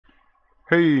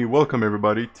Hey, welcome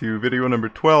everybody to video number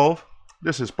 12.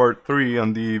 This is part 3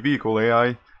 on the vehicle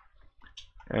AI,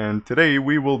 and today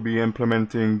we will be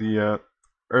implementing the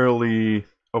early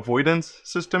avoidance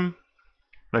system.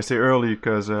 And I say early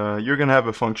because you're gonna have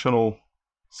a functional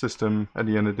system at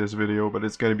the end of this video, but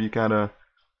it's gonna be kind of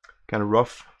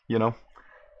rough, you know.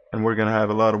 And we're gonna have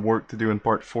a lot of work to do in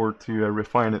part 4 to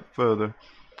refine it further.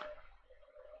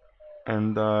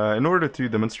 And in order to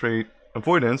demonstrate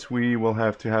avoidance, we will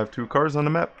have to have two cars on the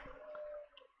map,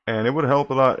 and it would help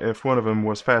a lot if one of them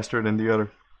was faster than the other.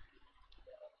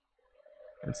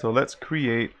 And so let's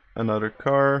create another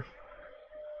car.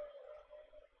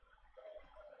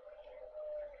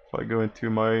 So I go into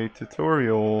my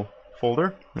tutorial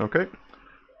folder. Okay.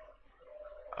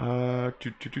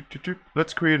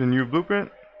 Let's create a new blueprint.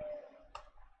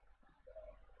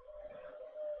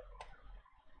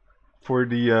 For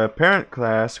the parent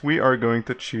class, we are going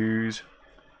to choose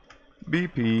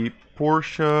BP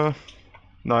Porsche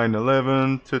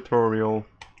 911 tutorial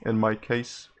in my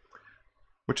case,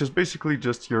 which is basically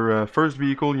just your first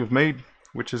vehicle you've made,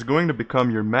 which is going to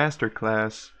become your master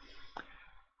class.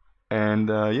 And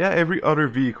yeah, every other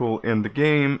vehicle in the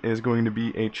game is going to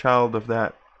be a child of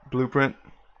that blueprint.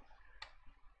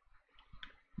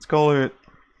 Let's call it,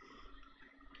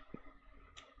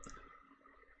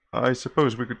 I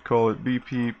suppose we could call it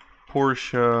BP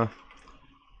Porsche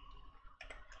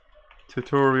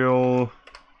tutorial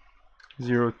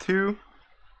 02.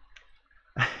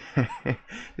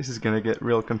 This is gonna get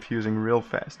real confusing real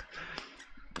fast.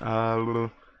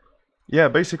 Yeah,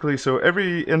 basically, so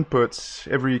every inputs,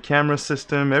 every camera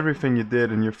system, everything you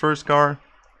did in your first car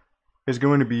is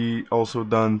going to be also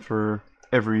done for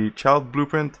every child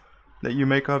blueprint that you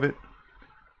make of it.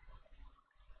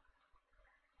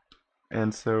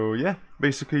 And so yeah,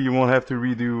 basically you won't have to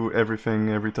redo everything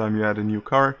every time you add a new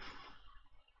car.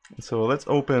 So let's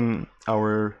open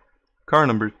our car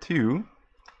number 2.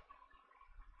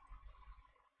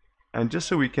 And just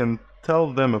so we can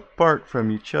tell them apart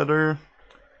from each other,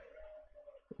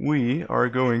 we are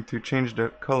going to change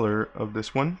the color of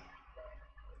this one.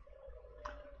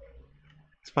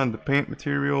 Let's find the paint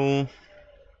material.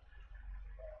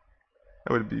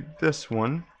 That would be this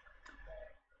one.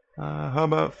 How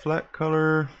about flat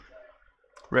color?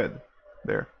 Red.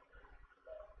 There.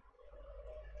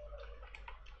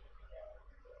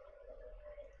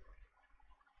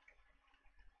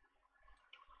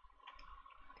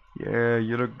 Yeah,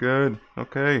 you look good.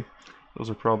 Okay.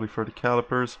 Those are probably for the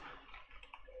calipers.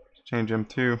 Change them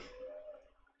too.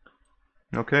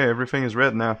 Okay, everything is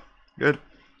red now. Good.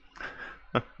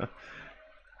 Let's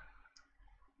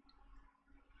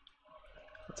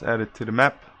add it to the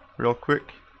map real quick.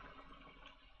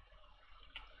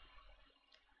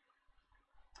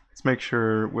 Let's make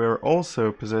sure we're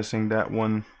also possessing that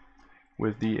one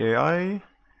with the AI.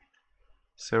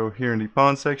 So here in the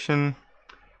pawn section,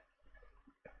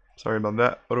 sorry about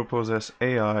that, auto possess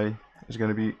AI is going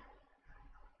to be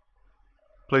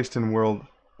placed in world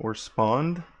or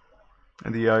spawned,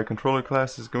 and the AI controller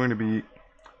class is going to be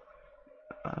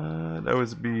that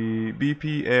would be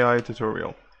BP AI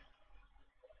tutorial.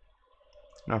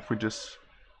 Now if we just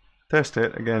test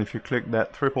it again, if you click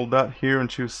that triple dot here and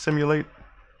choose simulate,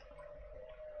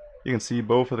 you can see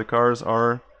both of the cars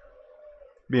are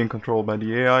being controlled by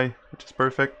the AI, which is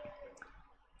perfect.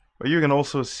 But you can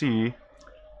also see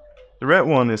the red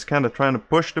one is kind of trying to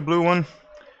push the blue one,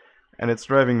 and it's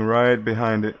driving right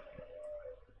behind it.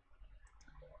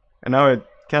 And now it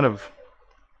kind of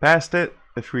passed it.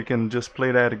 If we can just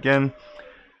play that again,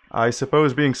 I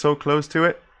suppose being so close to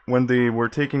it, when they were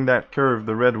taking that curve,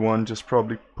 the red one just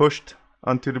probably pushed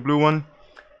onto the blue one,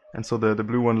 and so the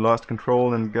blue one lost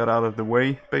control and got out of the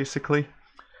way, basically,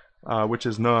 which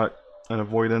is not an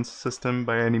avoidance system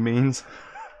by any means.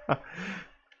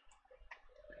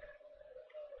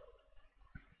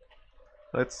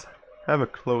 Let's have a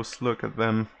close look at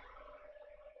them.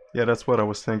 Yeah, that's what I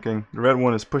was thinking. The red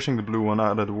one is pushing the blue one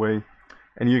out of the way,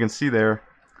 and you can see there,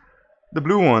 the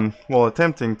blue one, while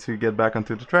attempting to get back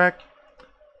onto the track,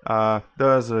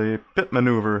 does a pit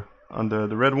maneuver on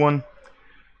the red one,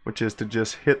 which is to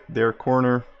just hit their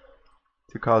corner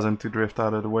to cause them to drift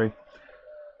out of the way.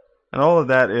 And all of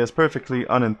that is perfectly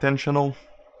unintentional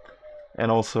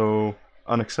and also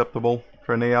unacceptable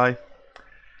for an AI.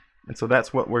 And so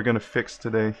that's what we're going to fix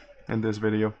today in this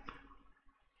video.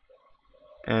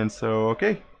 And so,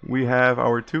 okay, we have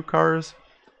our two cars.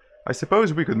 I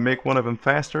suppose we could make one of them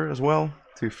faster as well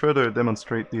to further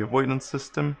demonstrate the avoidance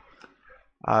system.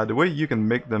 The way you can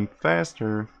make them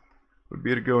faster would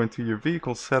be to go into your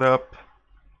vehicle setup,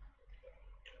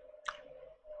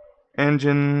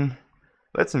 engine,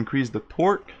 let's increase the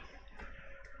torque,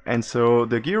 And so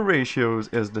the gear ratios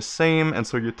is the same, and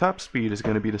so your top speed is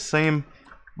going to be the same,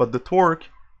 but the torque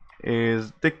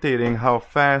is dictating how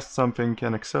fast something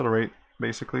can accelerate,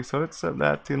 basically. So let's set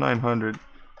that to 900.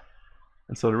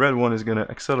 And so the red one is going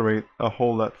to accelerate a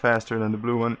whole lot faster than the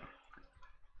blue one.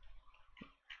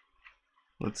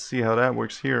 Let's see how that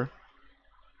works here.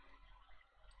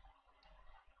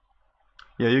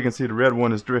 Yeah, you can see the red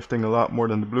one is drifting a lot more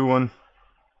than the blue one,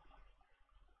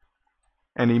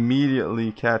 and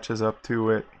immediately catches up to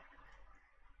it.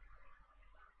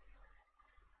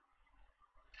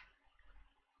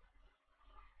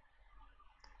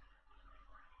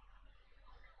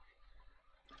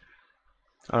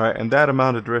 Alright, and that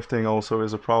amount of drifting also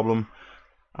is a problem.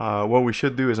 What we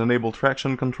should do is enable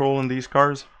traction control in these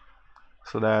cars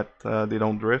so that they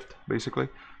don't drift, basically.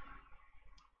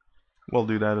 We'll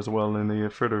do that as well in a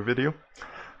further video.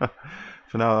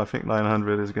 For now, I think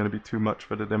 900 is going to be too much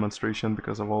for the demonstration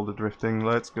because of all the drifting.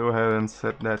 Let's go ahead and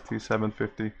set that to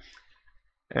 750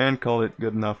 and call it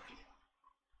good enough.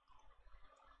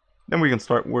 Then we can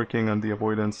start working on the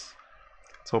avoidance.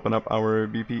 Let's open up our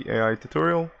BP AI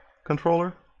tutorial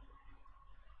controller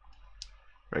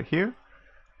right here.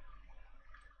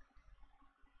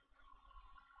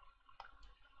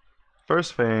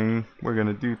 First thing we're going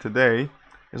to do today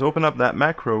is open up that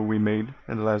macro we made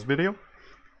in the last video.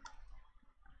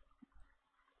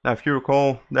 Now if you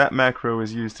recall, that macro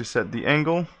is used to set the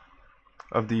angle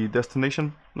of the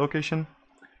destination location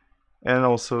and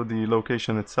also the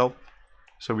location itself,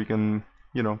 so we can,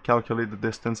 you know, calculate the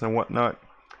distance and whatnot.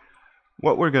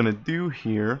 What we're going to do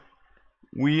here,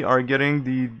 we are getting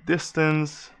the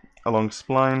distance along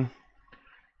spline.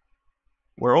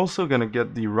 We're also going to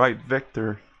get the right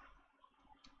vector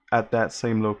at that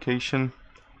same location.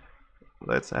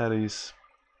 Let's add a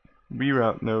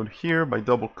reroute node here by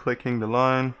double clicking the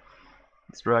line.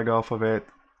 Let's drag off of it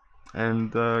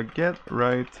and get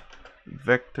right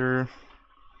vector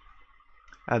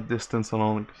at distance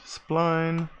along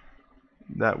spline.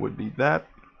 That would be that.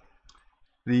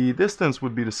 The distance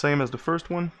would be the same as the first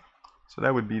one, so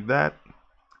that would be that.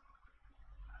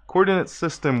 Coordinate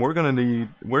system we're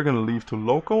gonna leave to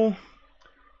local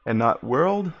and not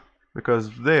world,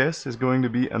 because this is going to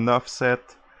be an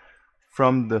offset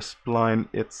from the spline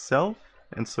itself,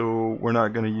 and so we're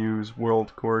not going to use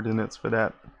world coordinates for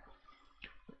that.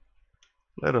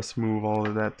 Let us move all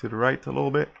of that to the right a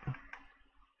little bit.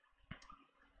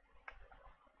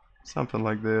 Something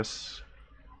like this.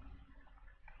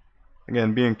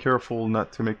 Again, being careful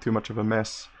not to make too much of a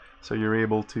mess, so you're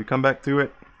able to come back to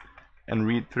it and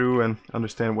read through and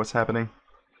understand what's happening.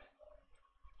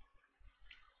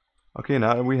 Okay,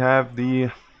 now that we have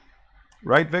the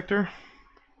right vector,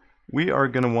 we are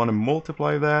going to want to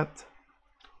multiply that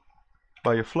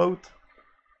by a float.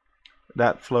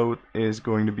 That float is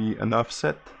going to be an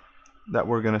offset that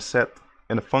we're going to set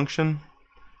in a function,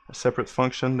 a separate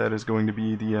function that is going to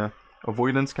be the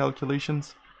avoidance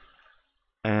calculations.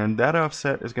 And that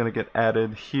offset is going to get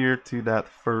added here to that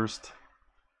first,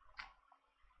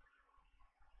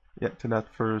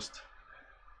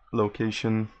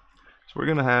 location. So we're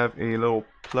going to have a little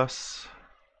plus,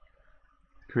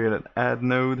 create an add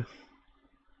node.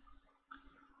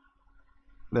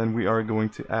 Then we are going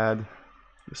to add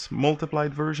this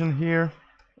multiplied version here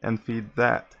and feed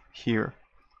that here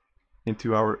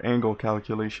into our angle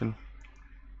calculation.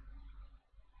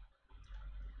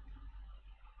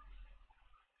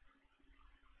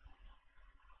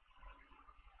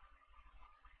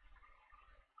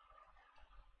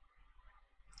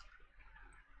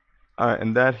 Alright,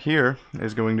 and that here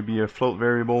is going to be a float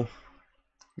variable,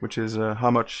 which is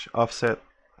how much offset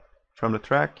from the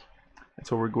track. And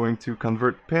so we're going to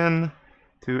convert pin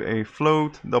to a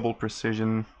float, double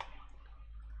precision,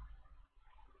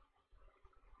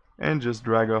 and just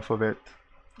drag off of it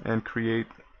and create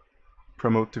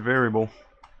promote to variable.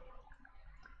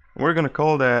 We're going to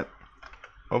call that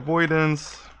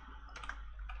avoidance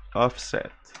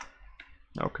offset.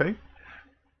 Okay.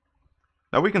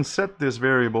 Now we can set this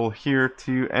variable here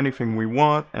to anything we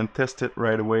want and test it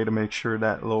right away to make sure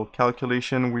that little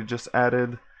calculation we just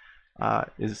added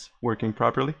is working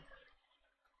properly.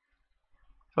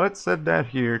 So let's set that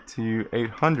here to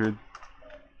 800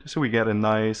 just so we get a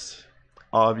nice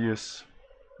obvious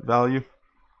value.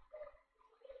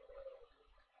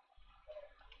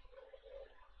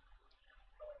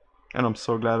 And I'm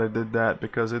so glad I did that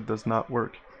because it does not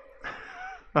work.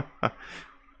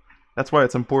 That's why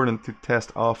it's important to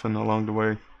test often along the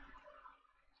way.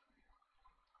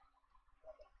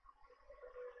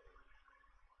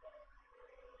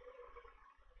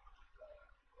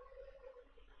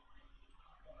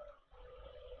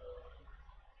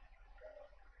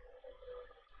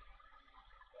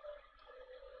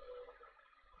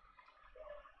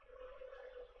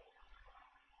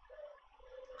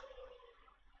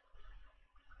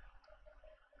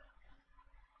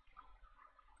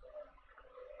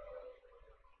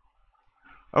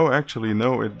 Oh, actually,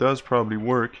 no, it does probably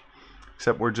work,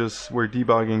 except we're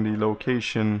debugging the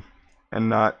location and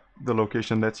not the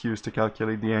location that's used to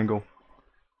calculate the angle.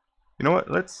 You know what?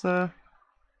 Let's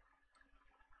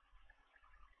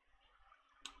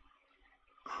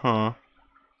huh.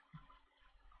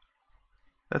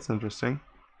 That's interesting.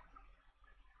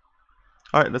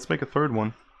 Alright, let's make a third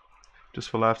one, just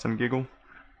for laughs and giggle.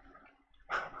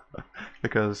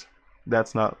 Because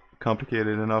that's not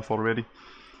complicated enough already.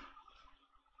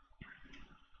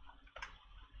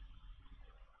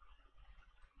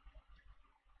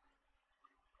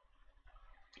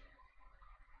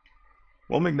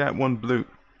 We'll make that one blue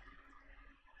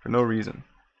for no reason.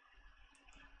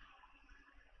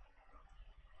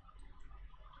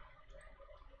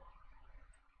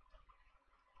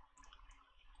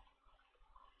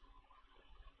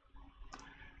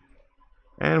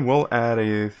 And we'll add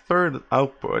a third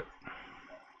output,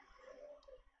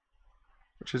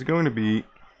 which is going to be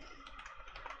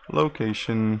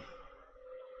location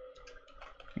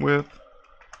with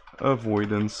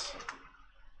avoidance.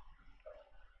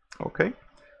 Okay,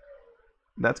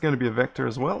 that's going to be a vector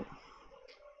as well.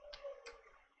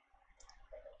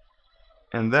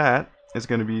 And that is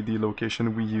going to be the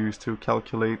location we use to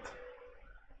calculate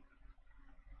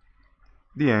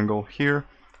the angle here,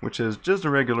 which is just a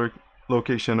regular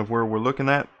location of where we're looking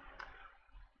at,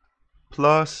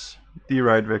 plus the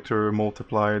right vector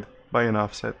multiplied by an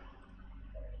offset.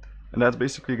 And that's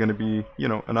basically going to be, you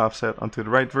know, an offset onto the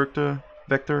right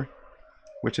vector,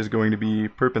 which is going to be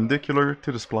perpendicular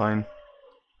to the spline,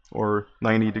 or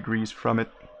 90 degrees from it,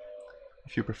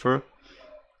 if you prefer.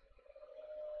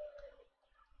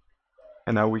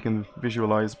 And now we can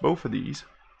visualize both of these.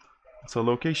 So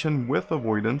location with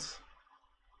avoidance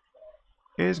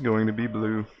is going to be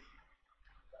blue.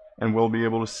 And we'll be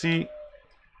able to see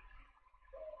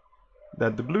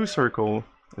that the blue circle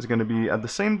is going to be at the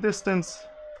same distance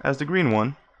as the green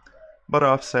one, but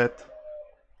offset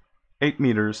 8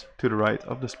 meters to the right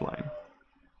of the spline.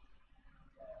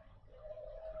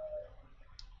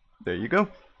 There you go.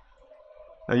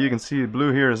 Now you can see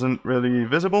blue here isn't really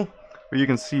visible, but you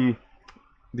can see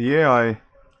the AI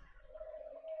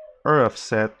are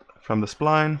offset from the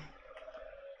spline,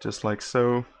 just like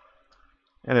so,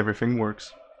 and everything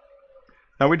works.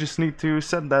 Now we just need to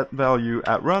set that value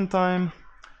at runtime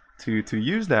to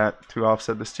use that to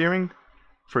offset the steering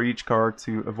for each car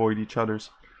to avoid each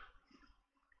other's.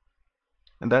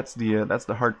 And that's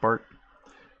the hard part.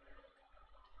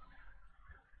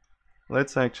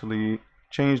 Let's actually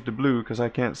change the blue, because I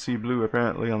can't see blue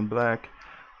apparently on black.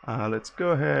 Let's go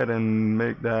ahead and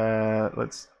make that,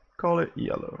 let's call it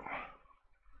yellow.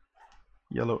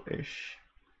 Yellowish.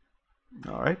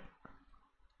 Alright.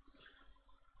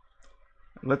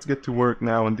 Let's get to work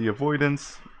now on the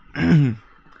avoidance.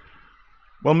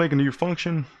 We'll make a new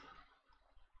function,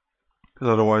 because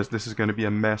otherwise this is going to be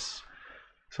a mess.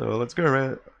 So let's go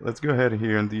ahead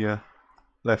here in the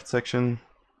left section,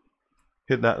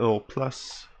 hit that little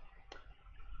plus,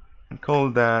 and call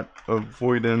that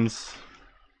avoidance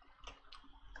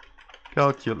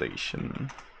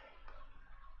calculation.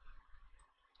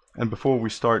 And before we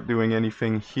start doing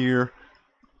anything here,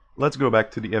 let's go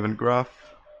back to the event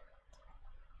graph.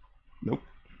 Nope.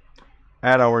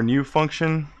 Add our new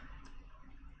function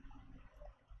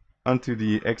onto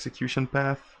the execution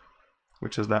path,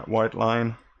 which is that white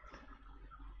line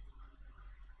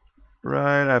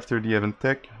right after the event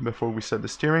tech, before we set the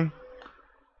steering.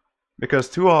 Because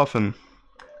too often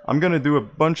I'm gonna do a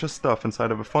bunch of stuff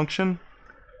inside of a function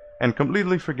and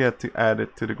completely forget to add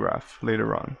it to the graph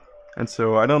later on. And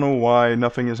so I don't know why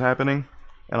nothing is happening,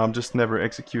 and I'm just never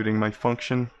executing my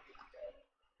function.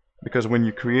 Because when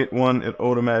you create one, it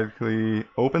automatically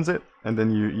opens it, and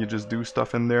then you just do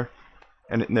stuff in there,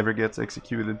 and it never gets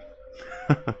executed.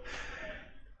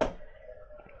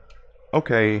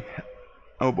 Okay,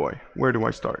 oh boy, where do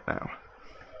I start now?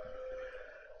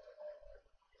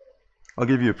 I'll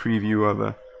give you a preview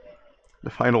of the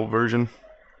final version.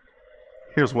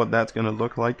 Here's what that's gonna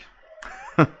look like.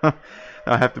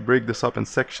 I have to break this up in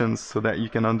sections so that you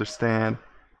can understand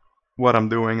what I'm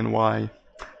doing and why.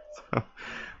 So,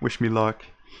 wish me luck.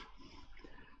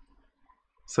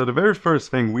 So the very first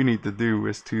thing we need to do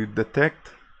is to detect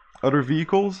other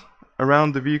vehicles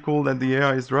around the vehicle that the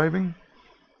AI is driving.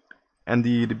 And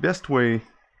the best way,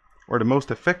 or the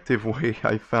most effective way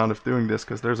I found of doing this,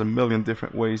 because there's a million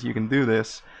different ways you can do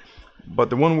this, but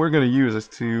the one we're going to use is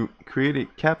to create a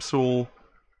capsule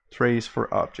trace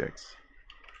for objects.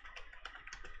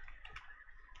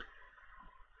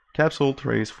 Capsule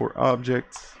trace for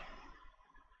objects.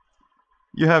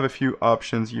 You have a few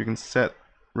options you can set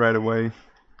right away,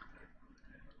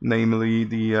 namely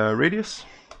the radius,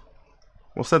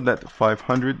 We'll set that to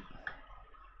 500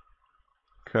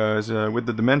 because with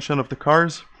the dimension of the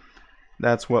cars,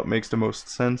 that's what makes the most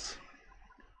sense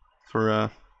for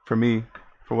me,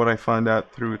 for what I find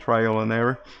out through trial and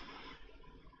error.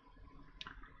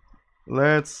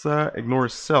 Let's ignore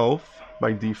self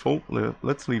by default.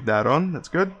 Let's leave that on. That's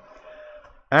good.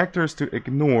 Actors to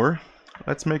ignore.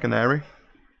 Let's make an array.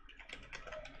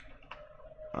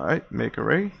 Alright, make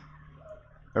array.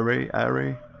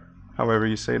 Array, however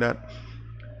you say that.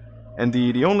 And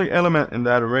the only element in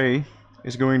that array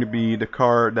is going to be the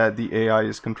car that the AI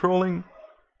is controlling,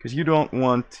 because you don't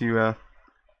want to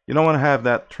have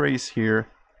that trace here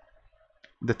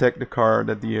detect the car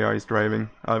that the AI is driving,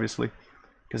 obviously,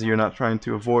 because you're not trying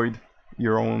to avoid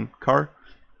your own car.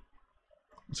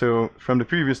 So from the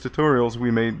previous tutorials, we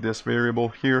made this variable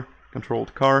here,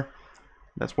 controlled car.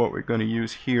 That's what we're going to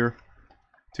use here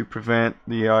to prevent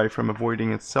the AI from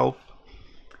avoiding itself.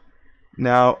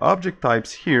 Now, object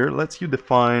types here lets you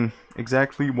define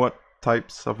exactly what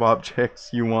types of objects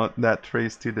you want that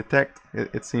trace to detect.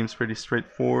 It seems pretty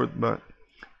straightforward, but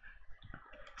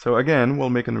so again, we'll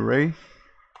make an array.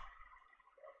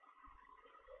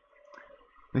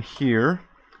 And here,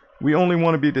 we only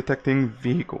want to be detecting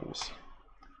vehicles.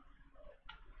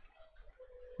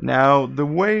 Now, the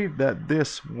way that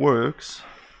this works,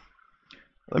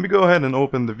 let me go ahead and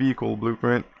open the vehicle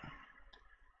blueprint,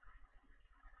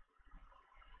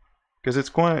 because it's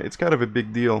kind of a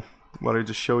big deal what I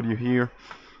just showed you here.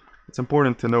 It's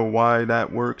important to know why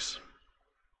that works.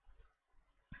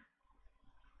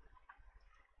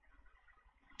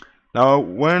 Now,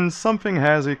 when something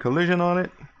has a collision on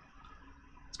it,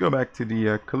 let's go back to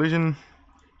the collision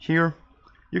here.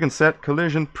 You can set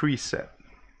collision preset.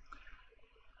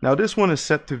 Now, this one is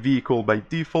set to vehicle by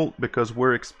default because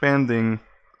we're expanding,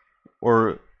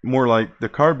 or more like the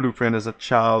car blueprint is a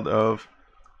child of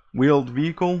wheeled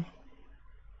vehicle,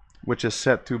 which is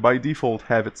set to by default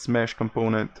have its mesh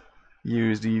component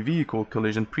use the vehicle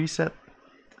collision preset.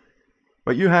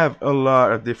 But you have a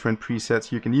lot of different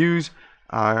presets you can use.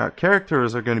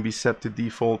 Characters are going to be set to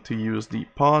default to use the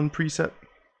pawn preset,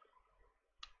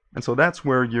 and so that's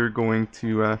where you're going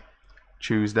to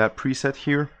choose that preset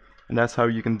here, and that's how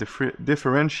you can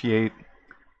differentiate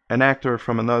an actor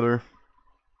from another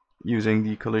using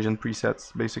the collision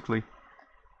presets, basically,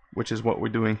 which is what we're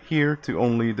doing here to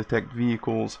only detect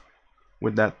vehicles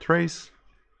with that trace,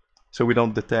 so we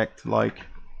don't detect like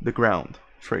the ground,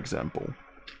 for example,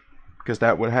 because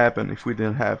that would happen if we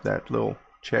didn't have that little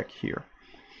check here.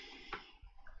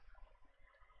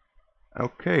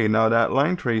 Okay, now that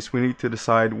line trace, we need to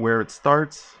decide where it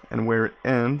starts and where it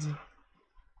ends.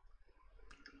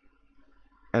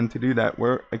 And to do that,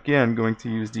 we're again going to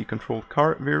use the controlled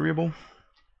car variable.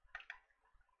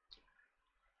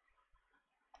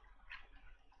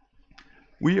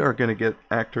 We are going to get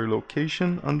actor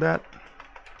location on that.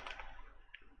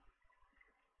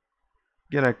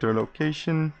 Get actor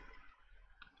location.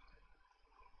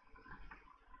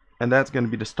 And that's going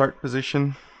to be the start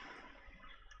position.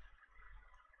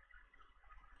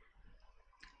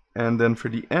 And then for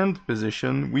the end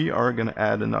position, we are going to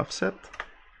add an offset.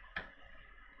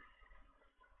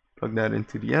 Plug that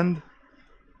into the end.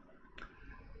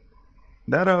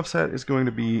 That offset is going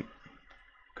to be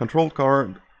controlled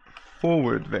car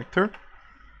forward vector.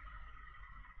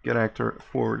 Get actor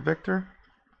forward vector.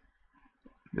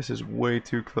 This is way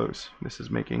too close. This is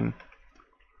making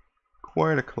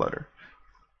quite a clutter.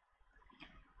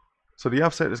 So the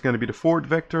offset is going to be the forward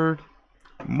vector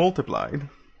multiplied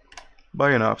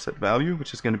by an offset value,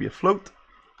 which is going to be a float.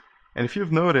 And if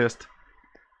you've noticed,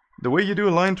 the way you do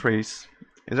a line trace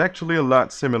is actually a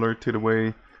lot similar to the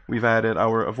way we've added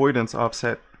our avoidance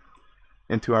offset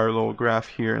into our little graph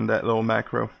here in that little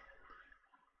macro.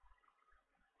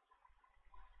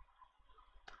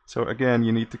 So again,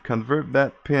 you need to convert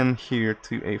that pin here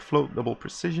to a float double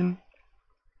precision.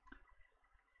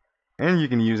 And you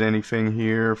can use anything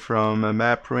here from a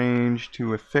map range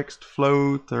to a fixed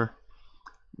float or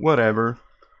whatever.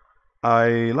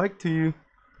 I like to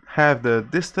have the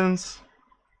distance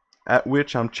at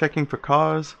which I'm checking for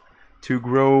cars to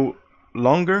grow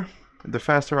longer the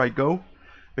faster I go,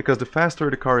 because the faster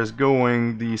the car is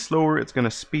going, the slower it's going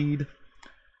to speed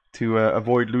to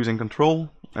avoid losing control,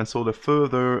 and so the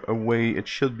further away it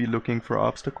should be looking for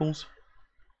obstacles,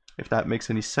 if that makes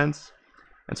any sense.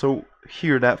 And so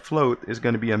here that float is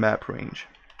going to be a map range.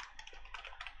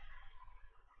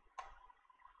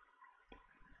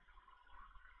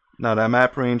 Now that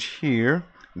map range here,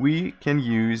 we can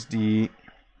use the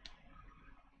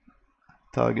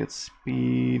target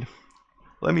speed.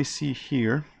 Let me see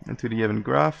here into the event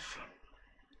graph.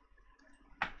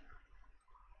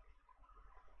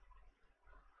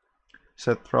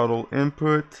 Set throttle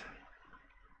input.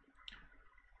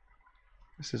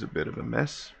 This is a bit of a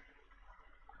mess.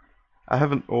 I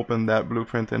haven't opened that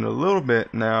blueprint in a little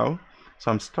bit now,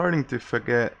 so I'm starting to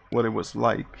forget what it was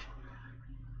like.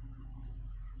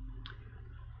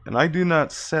 And I do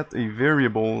not set a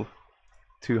variable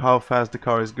to how fast the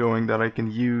car is going that I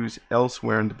can use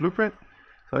elsewhere in the blueprint.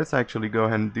 So let's actually go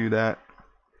ahead and do that.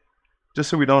 Just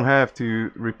so we don't have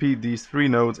to repeat these 3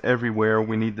 nodes everywhere,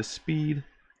 we need the speed.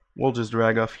 We'll just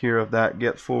drag off here of that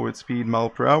get forward speed mile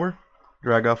per hour,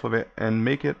 drag off of it and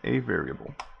make it a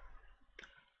variable.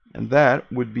 And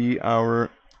that would be our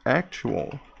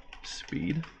actual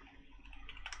speed.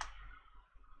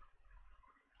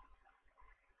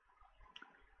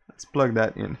 Let's plug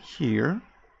that in here.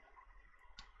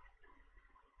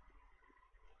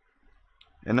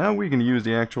 And now we can use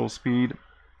the actual speed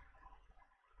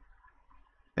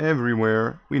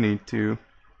everywhere we need to.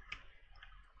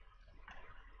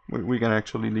 We can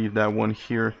actually leave that one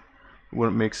here. It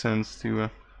wouldn't make sense to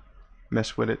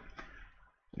mess with it.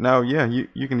 Now, yeah,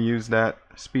 you can use that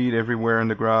speed everywhere in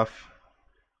the graph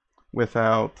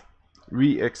without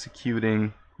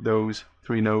re-executing those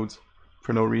 3 nodes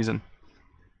for no reason.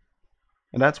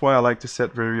 And that's why I like to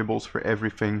set variables for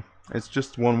everything. It's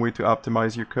just one way to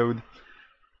optimize your code.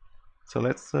 So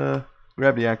let's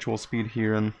grab the actual speed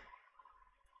here and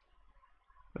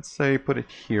let's say put it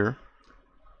here,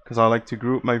 because I like to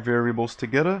group my variables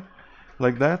together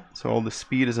like that, so all the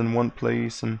speed is in one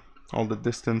place and all the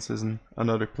distance is in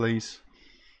another place.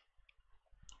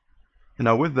 And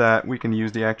now with that we can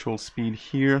use the actual speed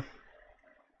here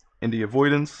in the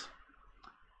avoidance.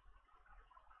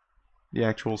 The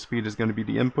actual speed is going to be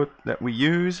the input that we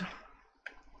use.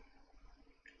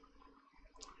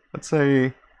 Let's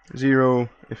say 0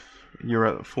 if you're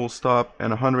at a full stop, and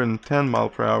 110 mile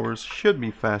per hour should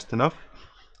be fast enough.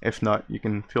 If not, you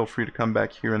can feel free to come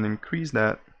back here and increase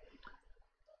that.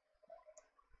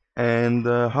 And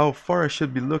how far I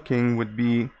should be looking would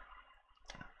be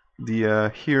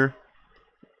the here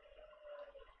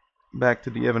back to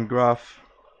the event graph.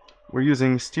 We're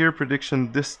using steer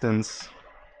prediction distance,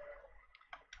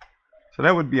 so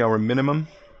that would be our minimum,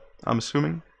 I'm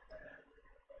assuming.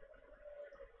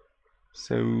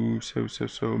 So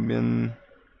min,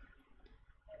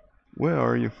 where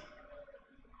are you?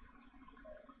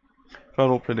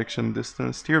 Throttle prediction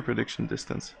distance, steer prediction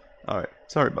distance. Alright,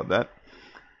 sorry about that.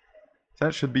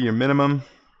 That should be your minimum.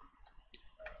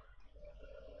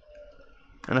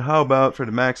 And how about for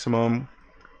the maximum,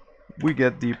 we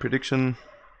get the prediction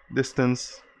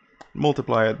distance,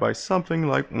 multiply it by something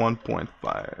like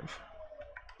 1.5.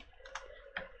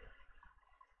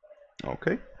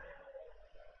 Okay.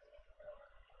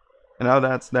 And now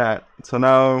that's that. So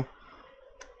now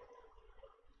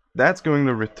that's going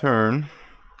to return,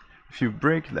 if you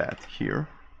break that here,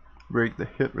 break the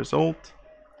hit result,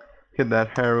 hit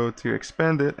that arrow to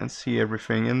expand it and see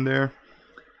everything in there,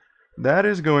 that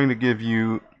is going to give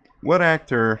you what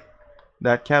actor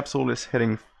that capsule is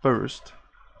hitting first.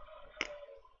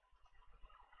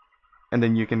 And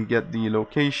then you can get the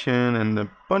location and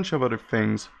a bunch of other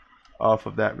things off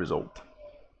of that result.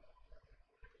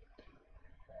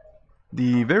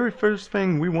 The very first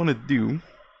thing we want to do,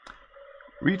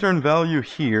 return value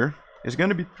here, is going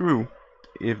to be true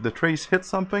if the trace hits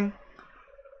something,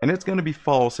 and it's going to be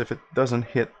false if it doesn't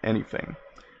hit anything.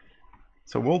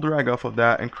 So we'll drag off of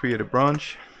that and create a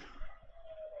branch.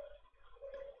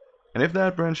 And if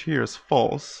that branch here is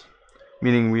false,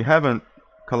 meaning we haven't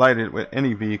collided with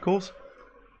any vehicles,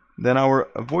 then our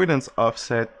avoidance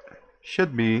offset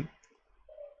should be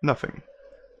nothing,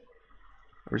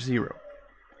 or 0.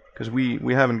 Because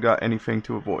we haven't got anything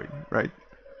to avoid, right?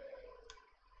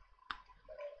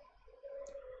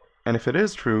 And if it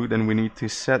is true, then we need to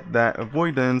set that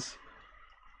avoidance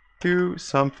to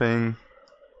something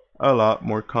a lot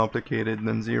more complicated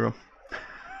than 0.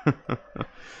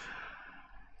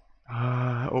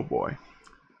 Oh boy,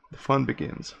 the fun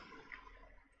begins.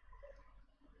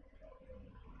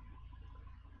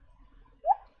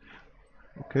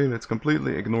 Okay, let's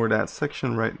completely ignore that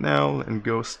section right now and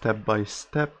go step by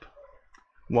step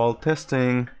while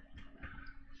testing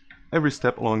every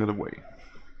step along the way.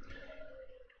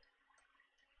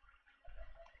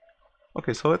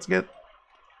 Okay, so let's get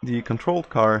the controlled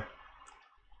car.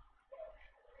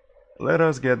 Let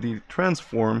us get the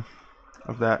transform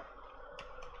of that.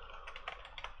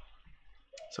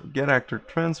 So get actor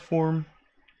transform.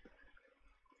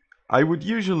 I would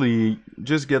usually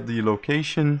just get the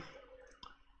location,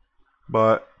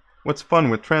 but what's fun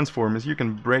with transform is you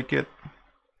can break it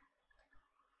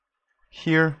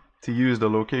here to use the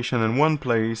location in one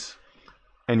place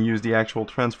and use the actual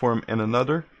transform in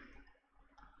another.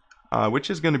 which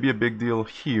is going to be a big deal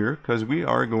here because we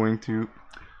are going to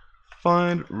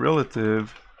find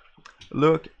relative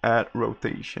look at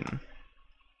rotation,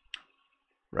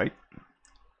 right?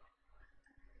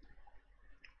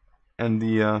 And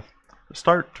the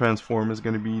start transform is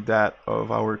going to be that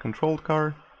of our controlled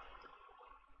car.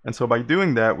 And so by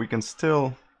doing that, we can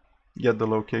still get the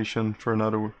location for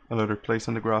another place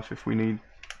in the graph if we need.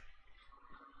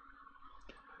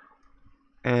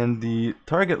 And the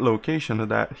target location of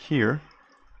that here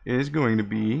is going to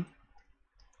be,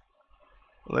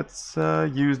 let's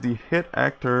use the hit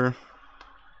actor,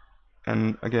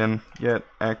 and again get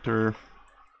actor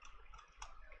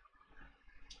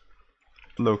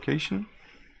location,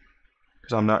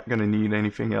 because I'm not going to need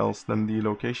anything else than the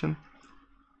location.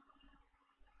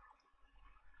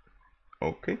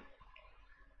 Okay.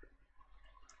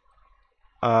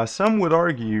 Some would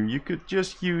argue you could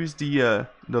just use the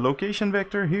location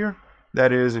vector here.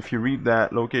 That is, if you read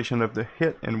that location of the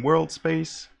hit in world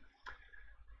space.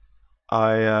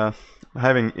 I'm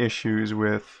having issues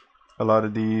with a lot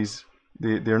of these.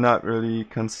 They're not really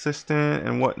consistent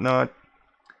and whatnot.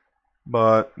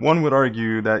 But one would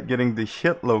argue that getting the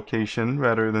hit location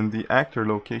rather than the actor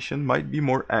location might be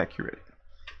more accurate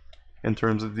in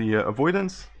terms of the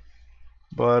avoidance.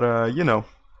 But you know,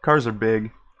 cars are big.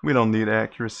 We don't need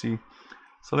accuracy.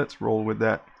 So let's roll with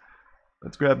that.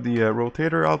 Let's grab the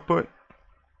rotator output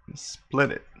and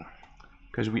split it,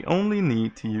 because we only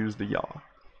need to use the yaw,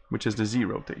 which is the Z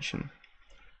rotation.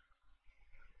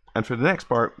 And for the next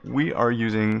part, we are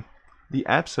using the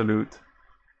absolute,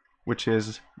 which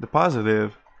is the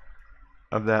positive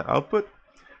of that output.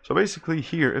 So basically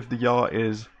here, if the yaw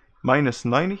is minus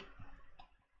 90,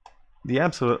 the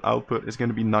absolute output is going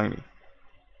to be 90.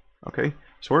 Okay,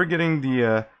 so we're getting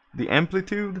the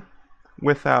amplitude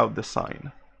without the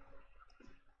sign,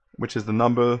 which is the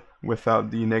number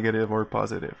without the negative or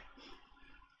positive.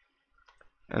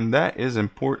 And that is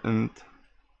important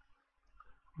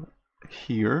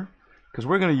here, because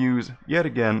we're going to use yet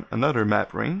again another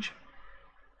map range.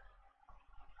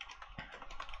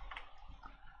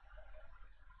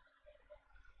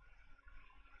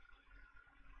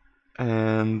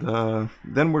 And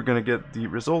then we're going to get the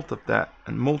result of that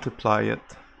and multiply it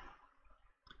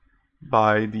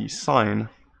by the sign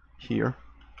here.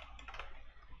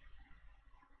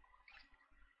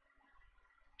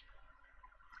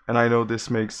 And I know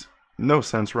this makes no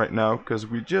sense right now because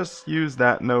we just use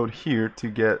that node here to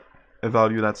get a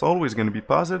value that's always going to be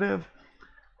positive.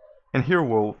 And here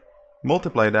we'll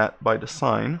multiply that by the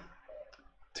sign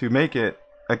to make it,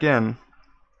 again,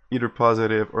 either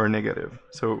positive or negative.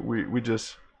 So we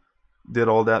just did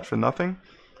all that for nothing,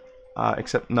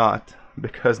 except not,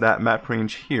 because that map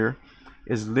range here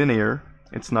is linear.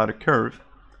 It's not a curve,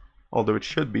 although it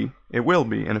should be. It will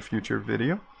be in a future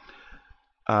video.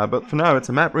 But for now, it's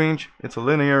a map range, it's a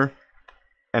linear,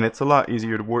 and it's a lot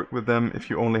easier to work with them if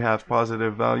you only have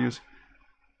positive values.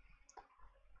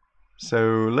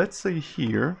 So let's say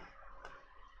here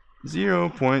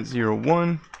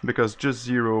 0.01, because just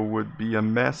 0 would be a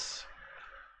mess,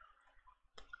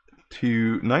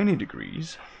 to 90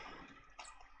 degrees.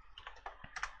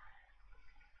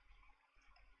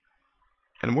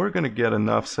 And we're going to get an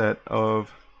offset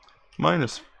of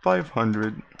minus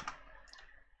 500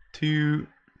 to,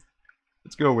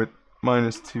 let's go with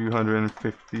minus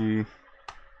 250. And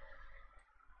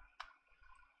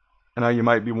now you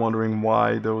might be wondering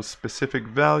why those specific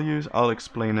values. I'll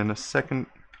explain in a second.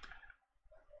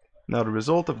 Now the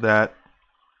result of that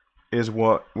is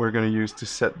what we're going to use to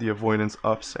set the avoidance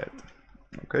offset.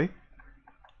 Okay?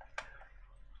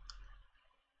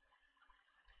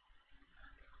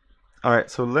 Alright,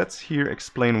 so let's here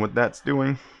explain what that's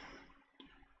doing.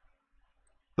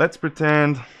 Let's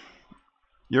pretend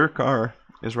your car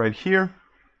is right here.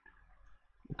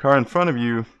 The car in front of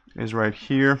you is right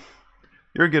here.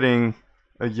 You're getting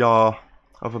a yaw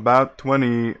of about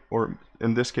 20, or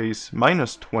in this case,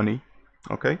 minus 20.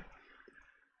 Okay?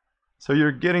 So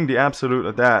you're getting the absolute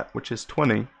of that, which is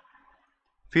 20.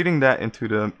 Feeding that into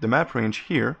the map range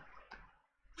here,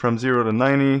 from 0 to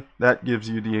 90, that gives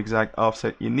you the exact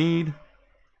offset you need.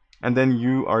 And then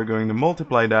you are going to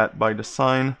multiply that by the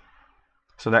sign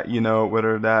so that you know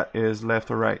whether that is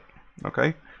left or right.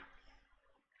 Okay?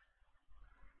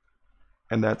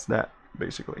 And that's that,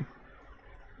 basically.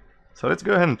 So let's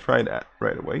go ahead and try that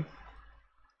right away,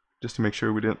 just to make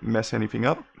sure we didn't mess anything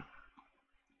up.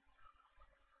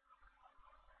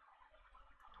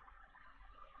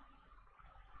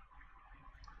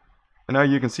 And now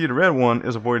you can see the red one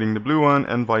is avoiding the blue one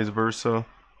and vice versa.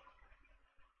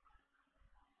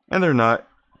 And they're not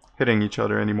hitting each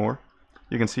other anymore.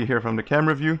 You can see here from the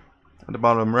camera view at the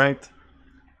bottom right,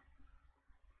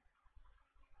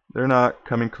 They're not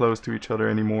coming close to each other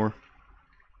anymore.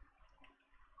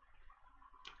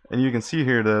 And you can see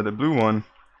here the blue one,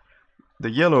 the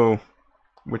yellow,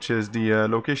 which is the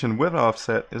location with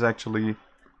offset, is actually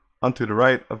onto the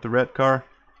right of the red car,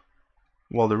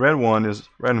 while the red one is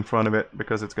right in front of it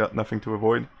because it's got nothing to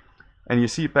avoid. And you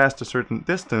see past a certain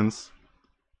distance,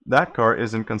 that car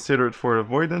isn't considered for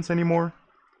avoidance anymore,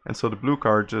 and so the blue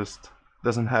car just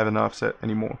doesn't have an offset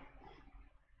anymore.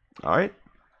 Alright,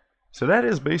 so that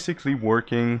is basically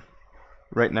working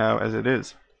right now as it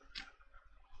is.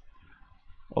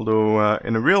 Although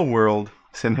in a real world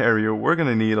scenario, we're going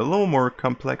to need a little more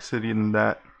complexity than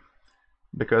that,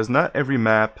 because not every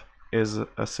map is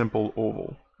a simple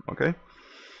oval, okay?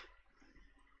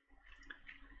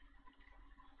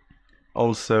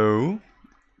 Also,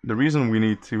 the reason we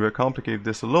need to complicate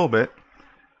this a little bit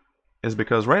is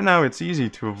because right now it's easy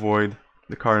to avoid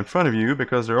the car in front of you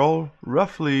because they're all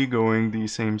roughly going the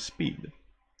same speed.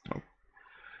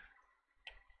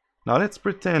 Now let's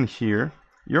pretend here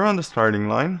you're on the starting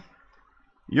line,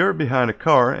 you're behind a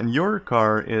car, and your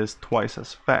car is twice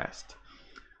as fast.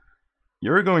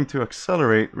 You're going to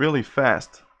accelerate really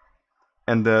fast,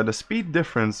 and the speed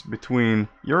difference between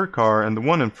your car and the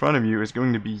one in front of you is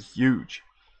going to be huge.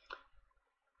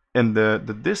 And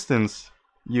the distance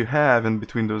you have in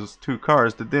between those two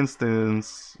cars, the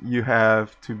distance you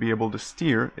have to be able to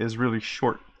steer, is really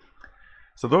short.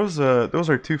 So those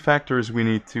are two factors we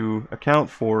need to account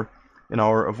for in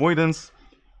our avoidance,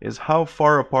 is how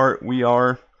far apart we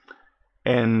are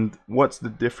and what's the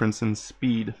difference in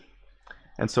speed.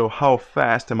 And so how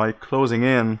fast am I closing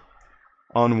in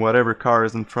on whatever car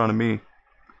is in front of me,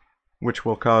 which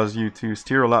will cause you to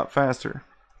steer a lot faster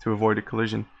to avoid a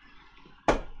collision.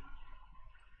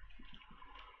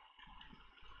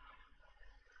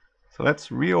 So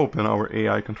let's reopen our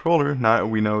AI controller now that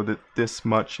we know that this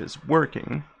much is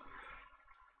working,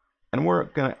 and we're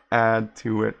going to add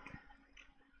to it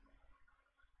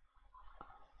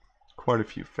quite a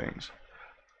few things.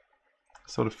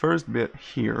 So the first bit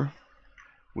here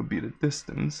would be the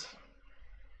distance.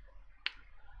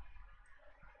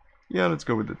 Yeah, let's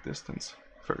go with the distance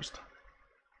first.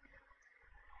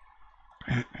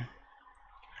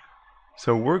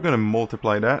 So we're going to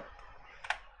multiply that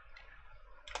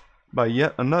by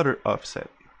yet another offset.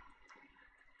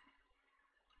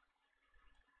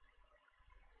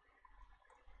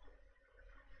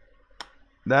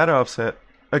 That offset,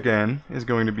 again, is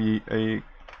going to be a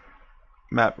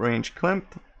map range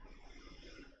clamped.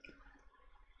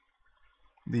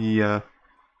 The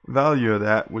value of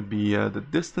that would be the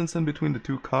distance in between the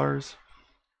two cars.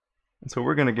 And so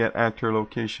we're going to get actor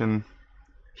location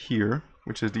here,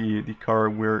 which is the car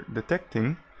we're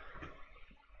detecting.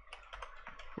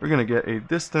 We're going to get a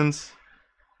distance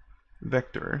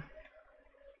vector.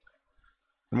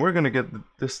 And we're going to get the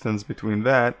distance between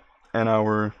that and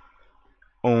our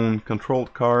own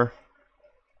controlled car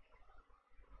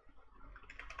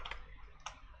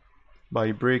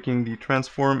by breaking the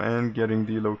transform and getting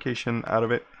the location out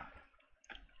of it,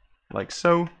 like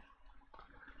so.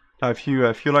 Now if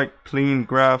you like clean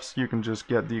graphs, you can just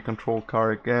get the controlled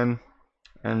car again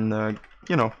and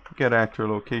you know, get actor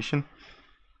location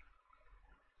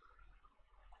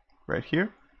right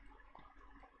here.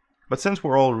 But since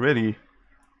we're already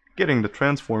getting the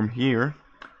transform here,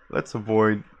 let's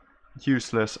avoid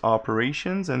useless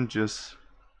operations and just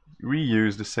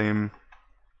reuse the same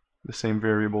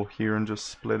variable here and just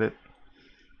split it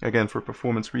again for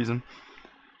performance reason.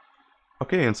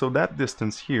 Okay, and so that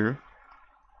distance here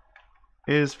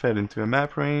is fed into a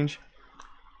map range.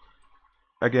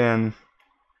 Again,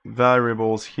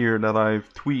 variables here that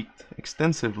I've tweaked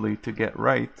extensively to get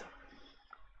right.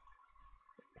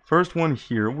 First one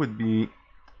here would be,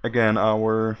 again,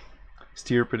 our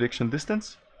steer prediction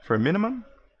distance for a minimum.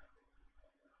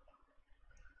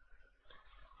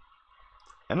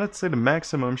 And let's say the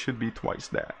maximum should be twice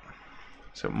that.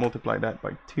 So multiply that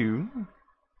by 2.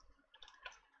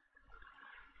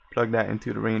 Plug that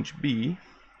into the range B.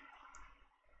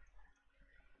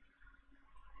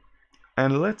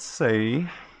 And let's say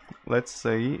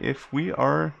if we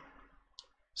are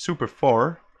super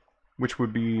far, which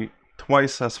would be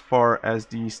twice as far as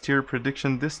the steer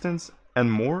prediction distance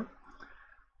and more,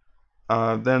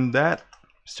 then that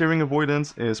steering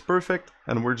avoidance is perfect,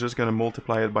 and we're just going to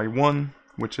multiply it by 1,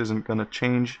 which isn't going to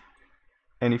change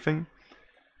anything.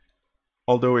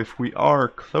 Although if we are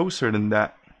closer than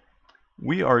that,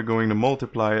 we are going to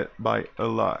multiply it by a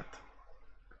lot.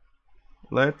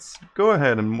 Let's go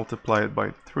ahead and multiply it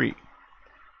by 3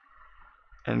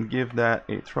 and give that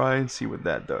a try and see what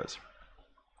that does.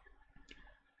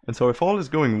 And so if all is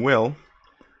going well,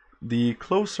 the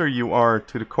closer you are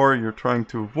to the car you're trying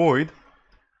to avoid,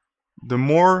 the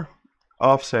more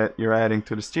offset you're adding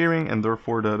to the steering, and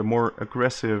therefore the more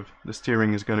aggressive the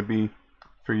steering is going to be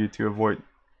for you to avoid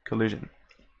collision.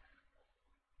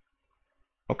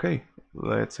 Okay,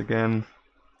 let's again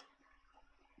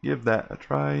give that a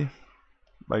try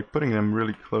by putting them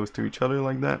really close to each other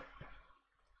like that.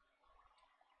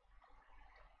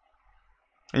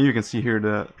 And you can see here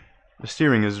the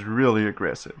steering is really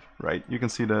aggressive, right? You can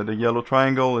see the yellow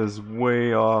triangle is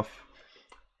way off,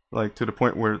 like to the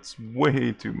point where it's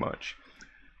way too much.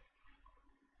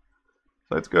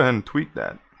 So let's go ahead and tweak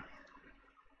that.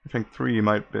 I think 3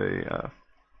 might be a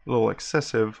little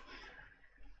excessive.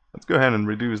 Let's go ahead and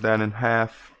reduce that in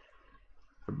half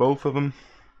for both of them.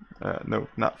 No,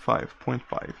 not 5,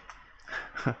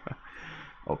 0.5.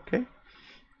 Okay.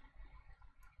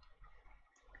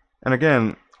 And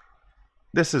again,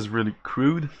 this is really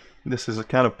crude. This is a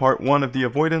kind of part 1 of the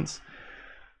avoidance.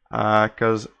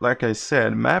 Because, like I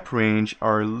said, map range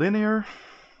are linear,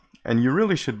 and you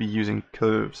really should be using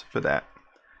curves for that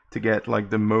to get like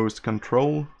the most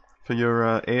control for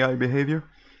your AI behavior.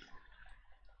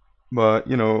 But,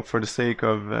 you know, for the sake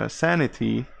of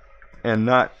sanity and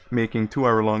not making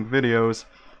 2-hour-long videos,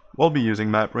 we'll be using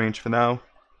map range for now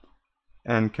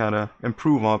and kind of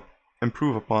improve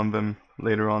upon them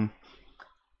later on.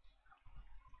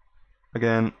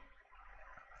 Again,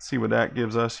 see what that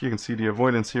gives us. You can see the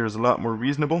avoidance here is a lot more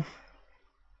reasonable,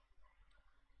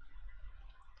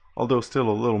 although still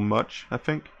a little much, I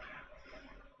think.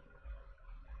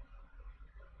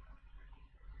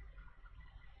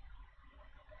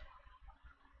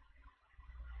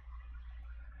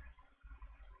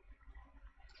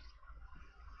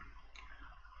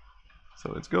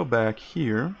 So let's go back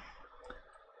here,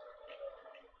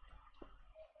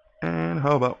 and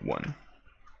how about 1?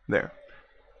 There,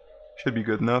 should be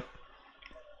good enough.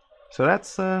 So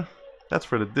that's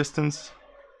for the distance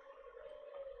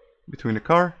between the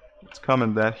car. Let's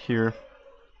comment that here,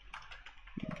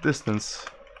 distance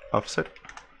offset.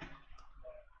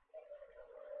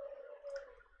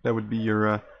 That would be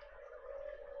your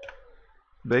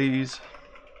base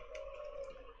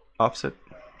offset.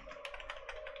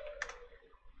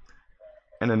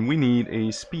 And then we need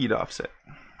a speed offset,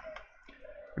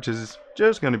 which is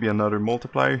just going to be another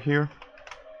multiplier here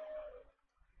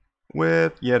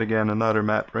with yet again another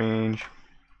map range.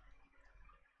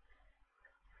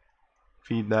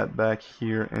 Feed that back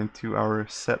here into our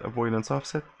set avoidance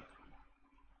offset.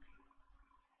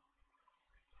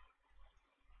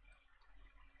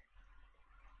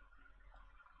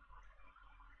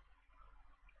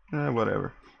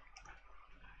 Whatever.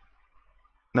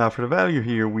 Now for the value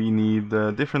here, we need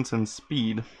the difference in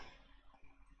speed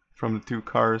from the 2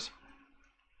 cars.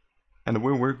 And the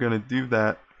way we're going to do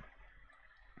that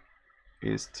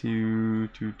is to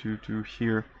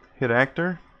here, hit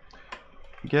actor,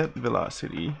 get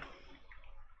velocity.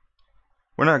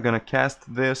 We're not going to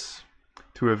cast this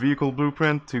to a vehicle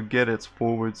blueprint to get its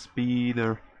forward speed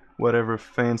or whatever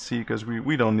fancy, because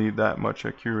we don't need that much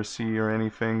accuracy or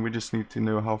anything. We just need to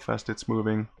know how fast it's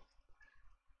moving,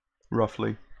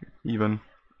 roughly. Even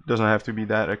doesn't have to be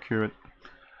that accurate.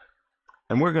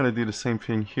 And we're going to do the same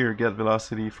thing here, get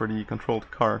velocity for the controlled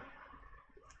car.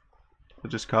 We'll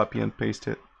just copy and paste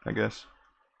it, I guess.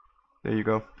 There you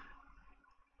go.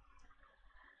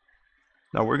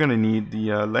 Now we're going to need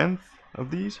the length of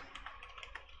these.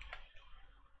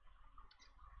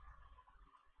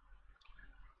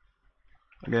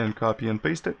 Again, copy and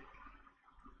paste it.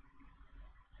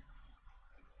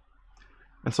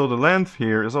 And so the length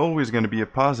here is always going to be a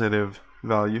positive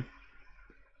value,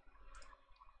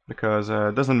 because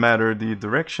it doesn't matter the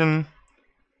direction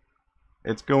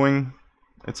it's going,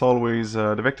 it's always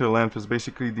the vector length is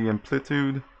basically the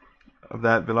amplitude of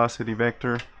that velocity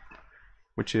vector,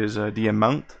 which is the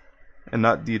amount and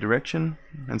not the direction.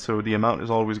 And so the amount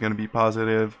is always going to be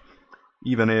positive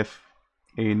even if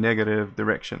a negative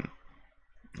direction.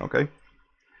 Okay,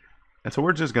 and so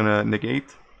we're just going to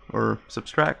negate or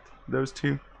subtract those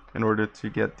two in order to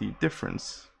get the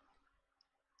difference.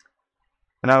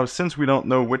 And now, since we don't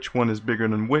know which one is bigger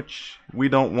than which, we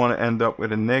don't want to end up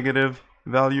with a negative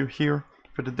value here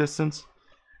for the distance.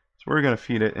 So we're going to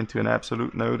feed it into an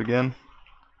absolute node again.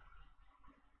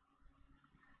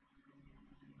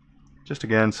 Just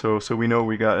again, so we know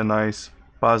we got a nice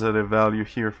positive value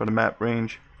here for the map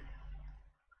range,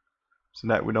 so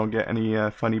that we don't get any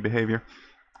funny behavior.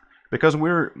 Because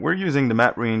we're using the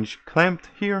map range clamped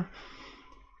here.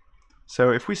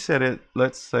 So if we set it,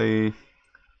 let's say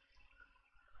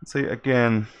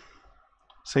again,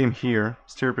 same here,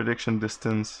 steer prediction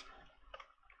distance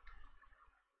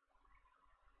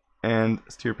and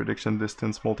steer prediction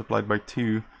distance multiplied by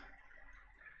 2.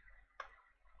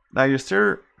 Now your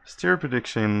steer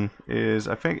prediction is,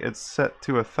 I think it's set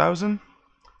to 1,000.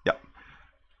 Yeah.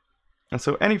 And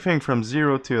so anything from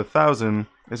 0 to 1,000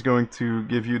 is going to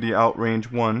give you the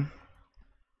outrange 1.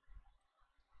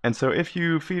 And so if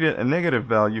you feed it a negative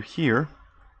value here,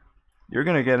 you're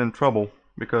going to get in trouble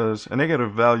because a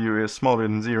negative value is smaller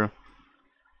than 0.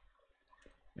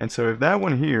 And so if that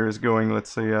one here is going,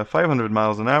 let's say 500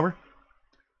 miles an hour,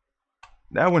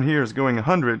 that one here is going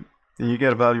 100, then you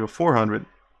get a value of 400,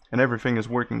 and everything is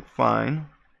working fine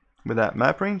with that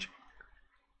map range.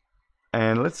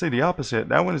 And let's say the opposite,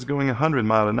 that one is going 100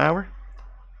 miles an hour,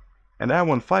 and that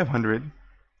one 500,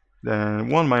 then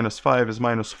 1 minus 5 is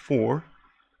minus 4,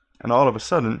 and all of a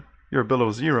sudden you're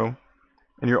below 0,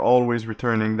 and you're always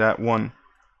returning that 1,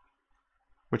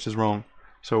 which is wrong.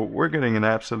 So we're getting an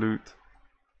absolute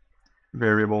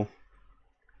variable.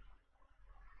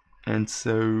 And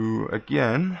so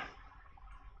again,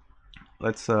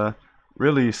 let's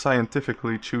really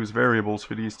scientifically choose variables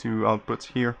for these two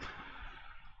outputs here.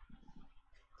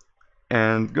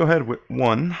 And go ahead with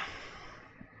 1.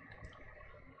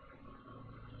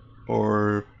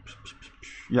 Or,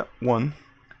 yeah, 1.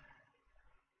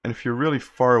 And if you're really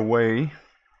far away,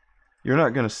 you're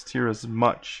not going to steer as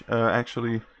much.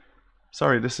 Actually,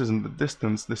 sorry, this isn't the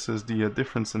distance, this is the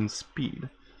difference in speed.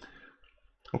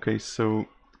 Okay, so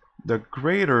the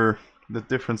greater the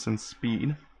difference in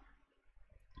speed,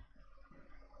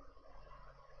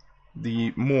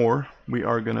 the more we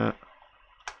are going to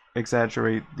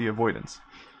exaggerate the avoidance.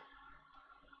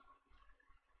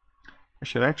 I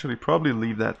should actually probably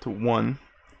leave that to 1.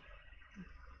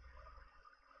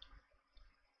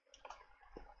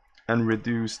 And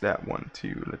reduce that one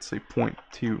to, let's say,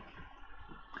 0.2.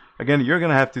 Again, you're going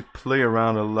to have to play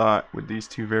around a lot with these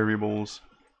two variables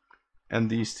and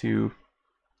these two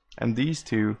and these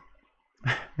two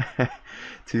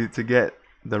to get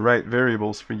the right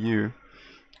variables for you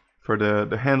for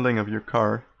the handling of your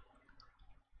car,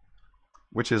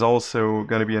 which is also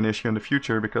going to be an issue in the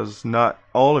future because not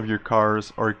all of your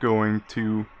cars are going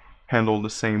to handle the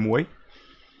same way,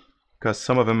 because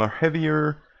some of them are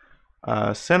heavier.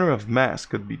 Center of mass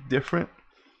could be different.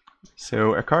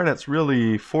 So a car that's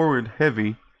really forward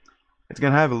heavy, it's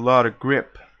going to have a lot of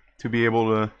grip to be able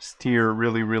to steer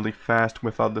really fast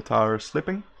without the tires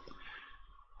slipping.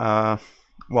 While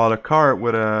a car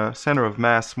with a center of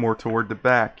mass more toward the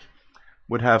back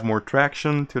would have more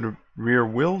traction to the rear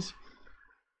wheels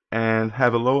and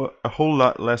have a whole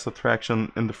lot less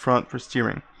traction in the front for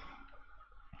steering.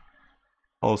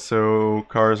 Also,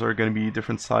 cars are going to be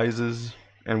different sizes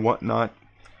and whatnot.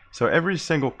 So every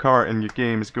single car in your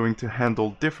game is going to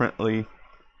handle differently,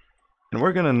 and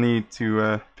we're going to need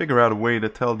to figure out a way to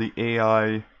tell the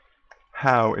AI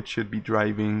how it should be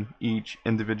driving each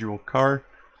individual car.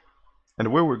 And the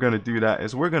way we're going to do that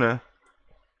is we're going to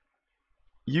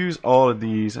use all of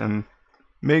these and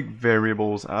make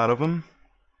variables out of them,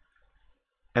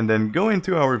 and then go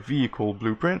into our vehicle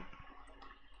blueprint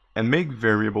and make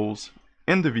variables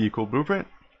in the vehicle blueprint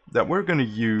that we're going to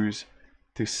use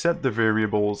to set the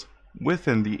variables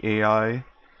within the AI.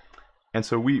 And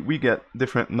so we get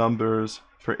different numbers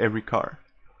for every car.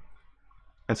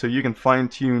 And so you can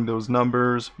fine-tune those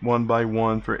numbers one by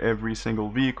one for every single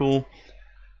vehicle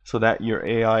so that your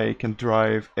AI can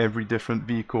drive every different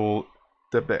vehicle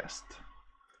the best.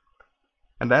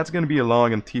 And that's going to be a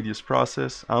long and tedious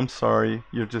process. I'm sorry,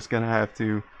 you're just going to have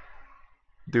to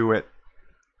do it,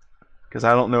 because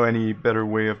I don't know any better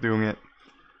way of doing it.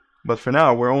 But for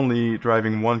now, we're only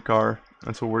driving one car,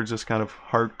 and so we're just kind of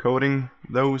hard coding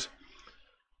those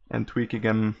and tweaking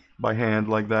them by hand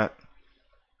like that.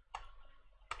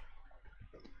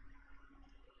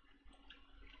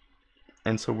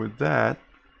 And so with that,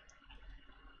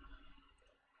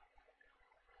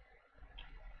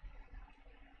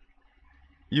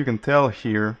 you can tell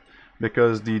here,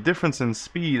 because the difference in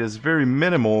speed is very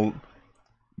minimal,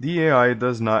 the AI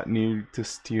does not need to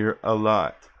steer a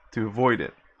lot to avoid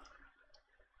it.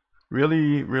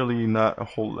 Really not a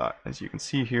whole lot. As you can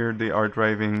see here, they are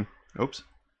driving, oops,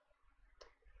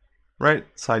 right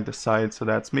side to side, so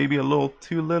that's maybe a little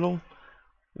too little.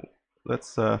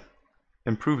 Let's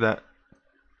improve that.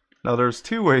 Now there's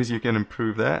two ways you can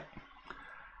improve that.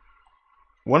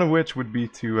 One of which would be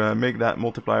to make that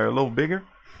multiplier a little bigger.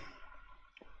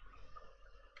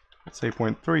 Let's say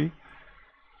 0.3.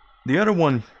 The other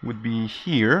one would be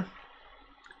here,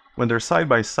 when they're side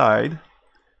by side.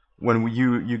 When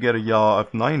you get a yaw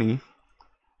of 90,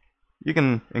 you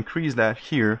can increase that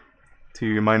here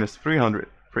to minus 300,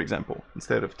 for example,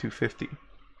 instead of 250.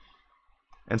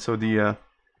 And so the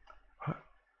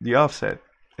offset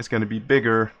is going to be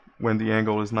bigger when the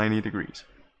angle is 90 degrees.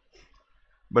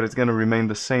 But it's going to remain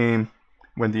the same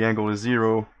when the angle is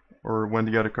 0 or when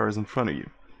the other car is in front of you.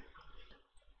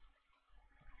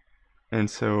 And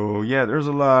so, yeah, there's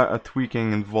a lot of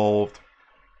tweaking involved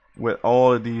with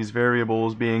all of these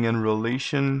variables being in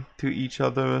relation to each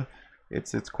other.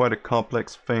 It's quite a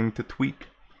complex thing to tweak.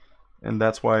 And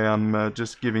that's why I'm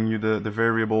just giving you the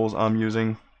variables I'm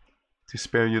using to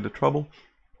spare you the trouble.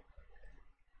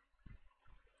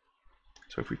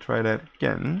 So if we try that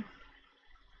again,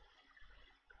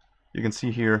 you can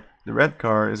see here the red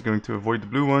car is going to avoid the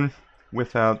blue one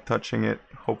without touching it,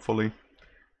 hopefully.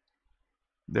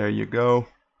 There you go.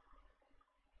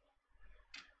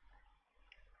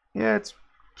 Yeah, it's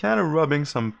kind of rubbing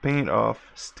some paint off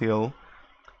still,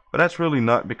 but that's really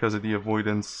not because of the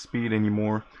avoidance speed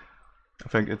anymore. I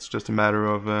think it's just a matter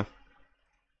of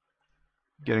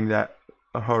getting that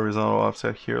horizontal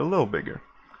offset here a little bigger.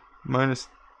 Minus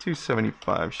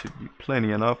 275 should be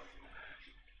plenty enough.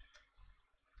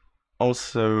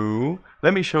 Also,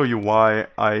 let me show you why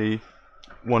I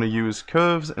want to use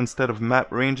curves instead of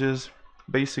map ranges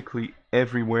basically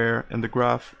everywhere in the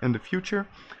graph in the future.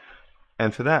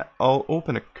 And for that, I'll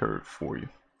open a curve for you.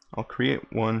 I'll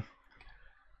create one.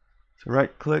 So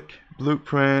right click,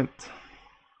 blueprint.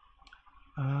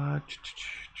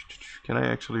 Can I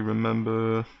actually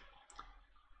remember?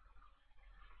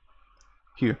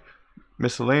 Here,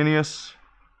 miscellaneous,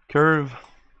 curve.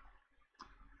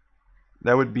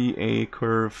 That would be a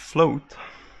curve float.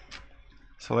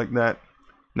 Select that,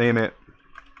 name it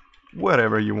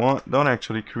whatever you want. Don't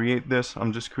actually create this,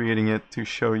 I'm just creating it to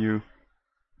show you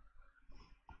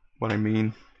what I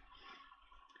mean.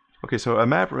 Okay, so a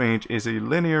map range is a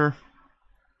linear.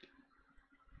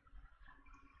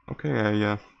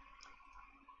 Okay,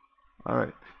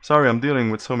 alright. Sorry, I'm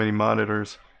dealing with so many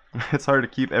monitors. It's hard to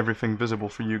keep everything visible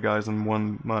for you guys on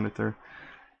one monitor.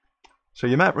 So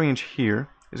your map range here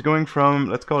is going from,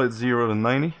 let's call it 0 to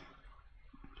 90.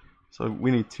 So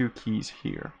we need two keys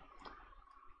here.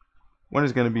 One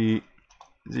is going to be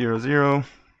 0, 0.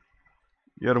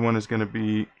 The other one is going to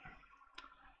be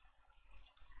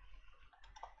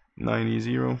 90,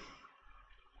 0.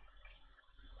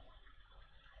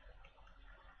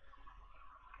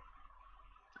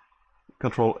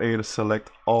 Control A to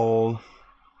select all.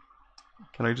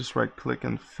 Can I just right click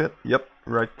and fit? Yep,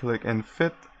 right click and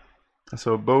fit.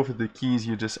 So both of the keys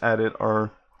you just added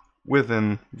are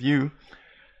within view.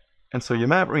 And so your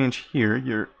map range here,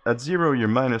 you're at 0, you're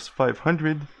minus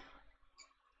 500.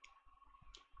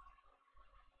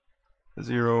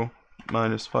 0,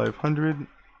 minus 500.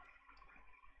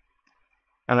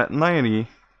 And at 90,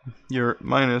 you're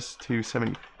minus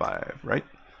 275, right?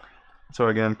 So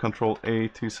again, Control A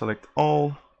to select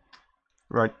all,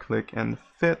 right click and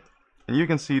fit. And you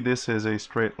can see this is a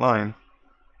straight line,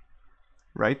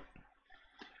 right?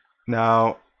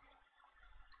 Now,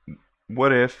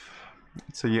 what if,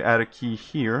 so you add a key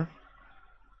here.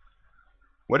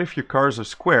 What if your cars are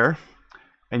square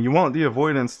and you want the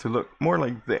avoidance to look more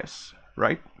like this,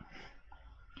 right?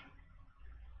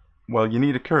 Well, you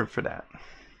need a curve for that.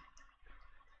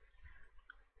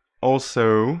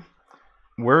 Also,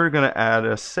 we're going to add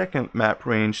a second map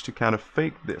range to kind of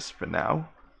fake this for now,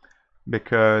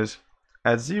 because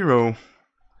at 0,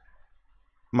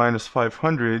 minus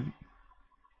 500,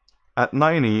 at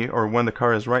 90, or when the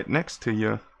car is right next to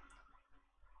you,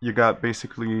 you got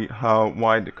basically how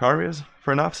wide the car is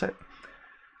for an offset.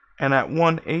 And at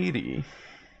 180,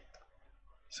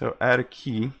 so add a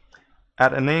key,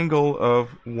 at an angle of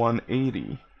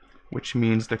 180, which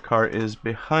means the car is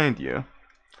behind you,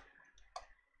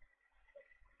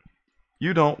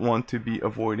 you don't want to be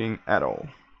avoiding at all,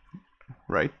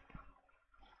 right?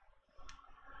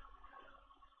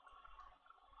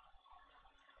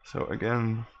 So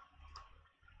again,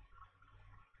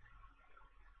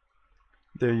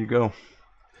 there you go.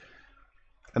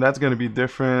 And that's going to be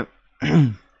different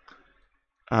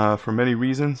for many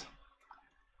reasons.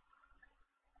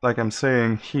 Like I'm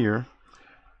saying here,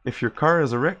 if your car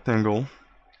is a rectangle,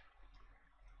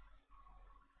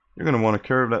 you're going to want a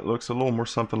curve that looks a little more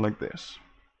something like this.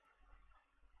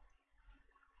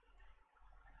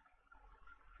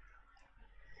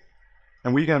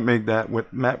 And we can make that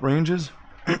with map ranges.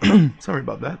 Sorry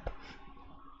about that.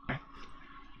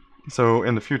 So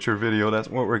in the future video, that's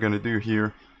what we're going to do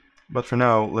here. But for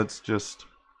now, let's just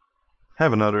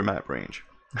have another map range.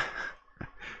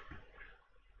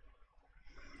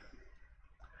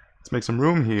 Let's make some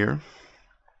room here.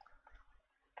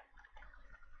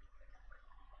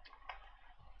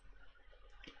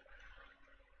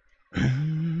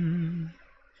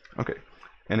 Okay,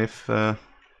 and if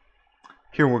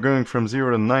here we're going from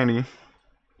 0 to 90,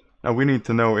 Now we need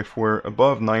to know if we're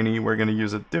above 90, we're going to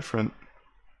use a different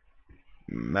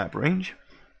map range.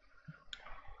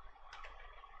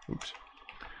 Oops.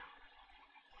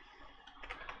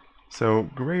 So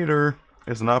greater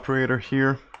is an operator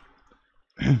here,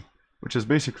 which is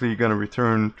basically going to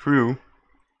return true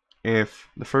if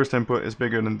the first input is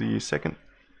bigger than the second.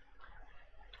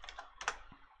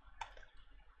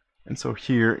 And so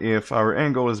here, if our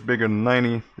angle is bigger than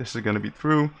 90, this is going to be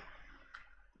true.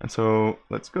 And so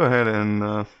let's go ahead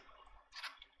and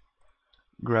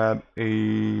grab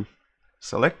a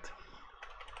select.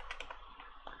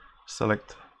 And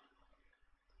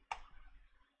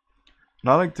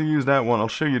I like to use that one. I'll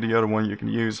show you the other one you can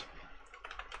use.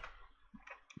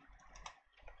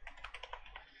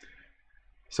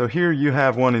 So here you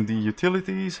have one in the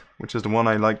utilities, which is the one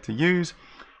I like to use.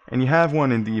 And you have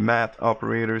one in the math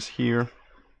operators here.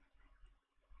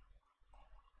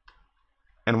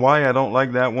 And why I don't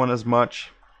like that one as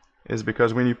much is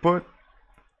because when you put,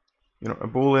 a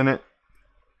bool in it,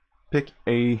 pick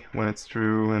A when it's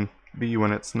true and B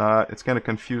when it's not, it's kind of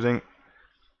confusing.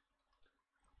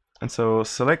 And so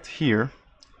select here,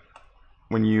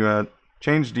 when you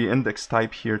change the index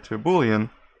type here to a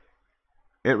boolean,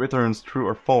 it returns true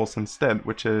or false instead,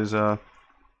 which is,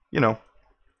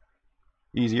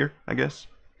 easier, I guess,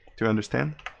 to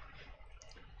understand.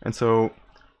 And so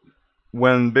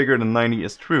when bigger than 90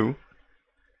 is true,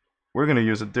 we're going to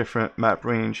use a different map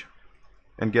range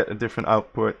and get a different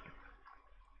output.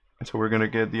 And so we're going to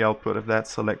get the output of that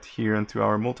select here into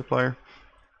our multiplier.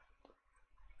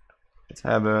 Let's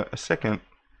have a second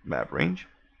map range.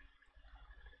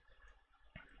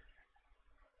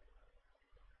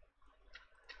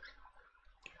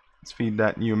 Let's feed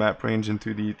that new map range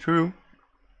into the true.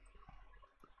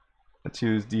 Let's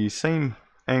use the same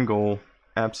angle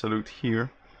absolute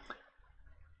here.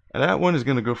 And that one is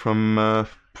going to go from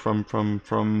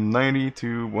 90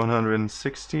 to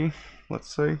 160,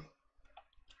 let's say.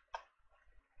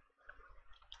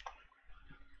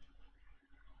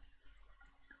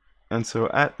 And so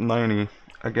at 90,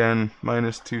 again,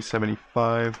 minus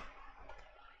 275.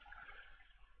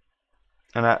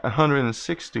 And at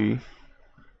 160,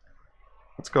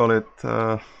 let's call it,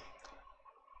 I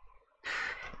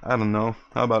don't know,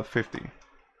 how about 50?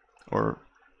 Or,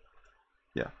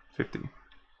 yeah, 50.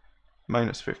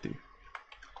 Minus 50.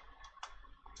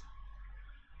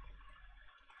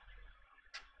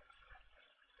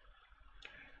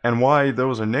 And why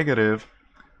those are negative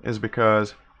is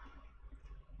because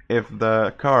if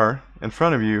the car in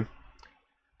front of you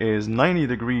is 90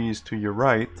 degrees to your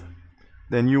right,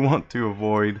 then you want to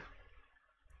avoid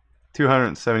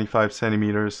 275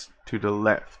 centimeters to the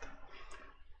left.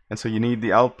 And so you need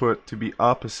the output to be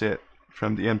opposite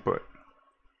from the input.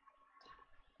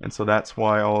 And so that's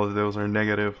why all of those are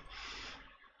negative.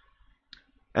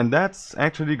 And that's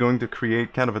actually going to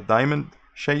create kind of a diamond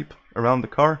shape around the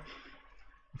car.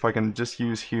 If I can just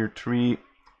use here tree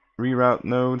reroute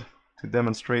node to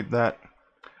demonstrate that.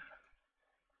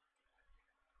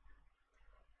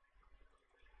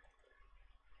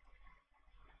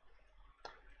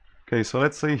 Okay, so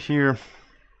let's say here,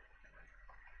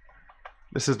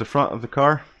 this is the front of the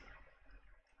car,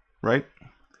 right?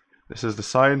 This is the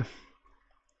side.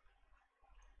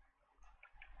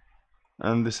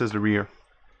 And this is the rear.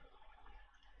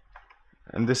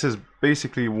 And this is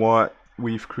basically what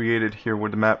we've created here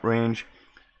with the map range.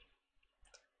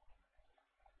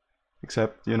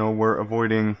 Except,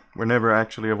 we're never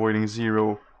actually avoiding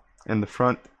 0 in the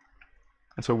front.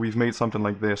 And so we've made something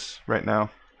like this right now,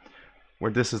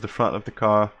 where this is the front of the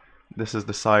car, this is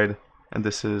the side, and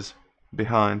this is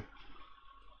behind.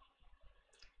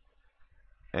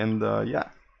 And yeah,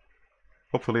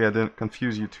 hopefully I didn't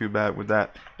confuse you too bad with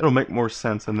that. It'll make more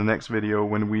sense in the next video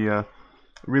when we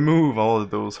remove all of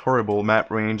those horrible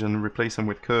map range and replace them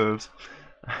with curves.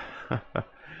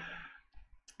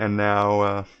 And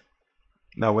now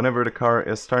whenever the car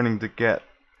is starting to get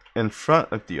in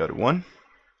front of the other one,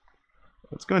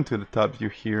 let's go into the top view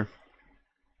here.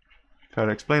 Try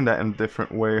to explain that in a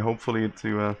different way, hopefully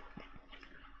to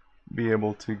be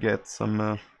able to get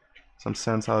some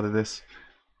sense out of this.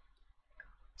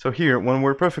 So here, when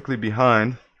we're perfectly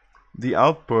behind, the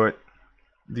output,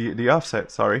 the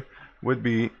offset, sorry, would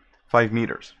be 5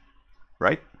 meters,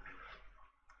 right?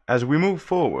 As we move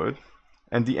forward,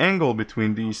 and the angle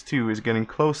between these two is getting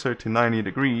closer to 90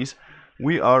 degrees,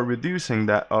 we are reducing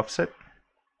that offset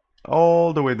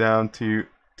all the way down to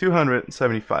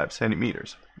 275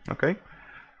 centimeters, okay?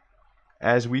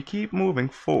 As we keep moving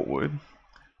forward,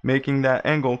 making that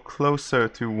angle closer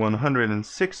to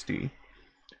 160,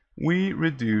 we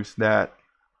reduce that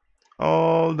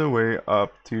all the way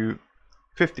up to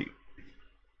 50.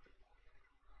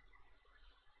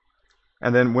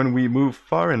 And then when we move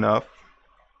far enough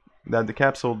that the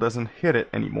capsule doesn't hit it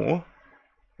anymore,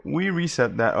 we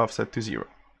reset that offset to 0.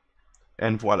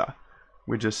 And voila,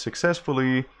 we just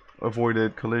successfully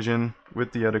avoided collision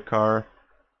with the other car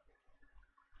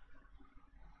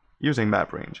using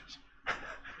map ranges,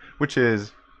 which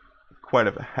is quite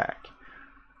of a hack.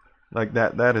 Like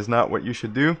that is not what you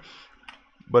should do,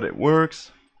 but it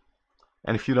works.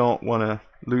 And if you don't want to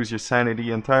lose your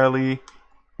sanity entirely,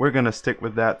 we're gonna stick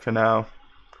with that for now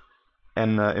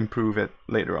and improve it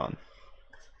later on.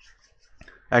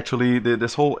 Actually,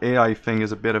 this whole AI thing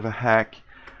is a bit of a hack.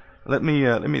 Let me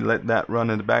let that run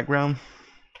in the background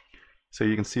so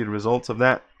you can see the results of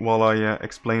that while I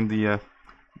explain the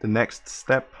next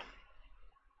step.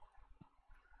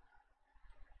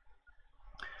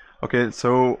 Okay,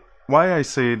 so why I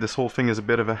say this whole thing is a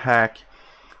bit of a hack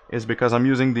is because I'm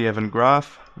using the event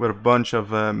graph with a bunch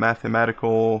of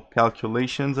mathematical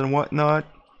calculations and whatnot,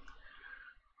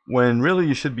 when really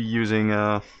you should be using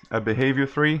a behavior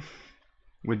tree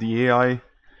with the AI,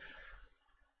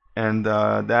 and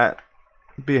that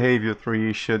behavior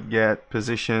tree should get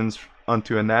positions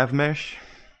onto a nav mesh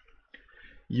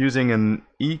using an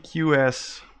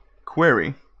EQS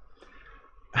query.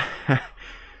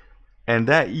 And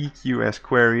that EQS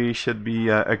query should be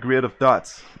a grid of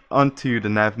dots onto the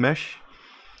nav mesh,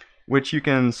 which you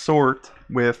can sort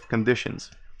with conditions,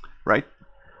 right?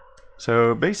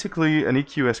 So basically an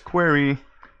EQS query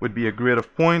would be a grid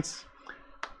of points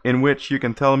in which you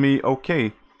can tell me,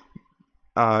 okay,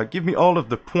 give me all of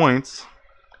the points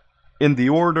in the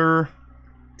order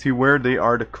to where they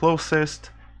are the closest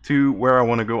to where I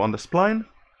want to go on the spline.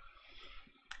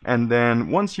 And then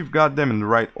once you've got them in the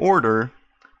right order,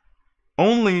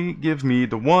 only give me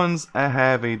the ones I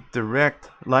have a direct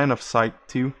line of sight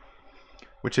to,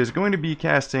 which is going to be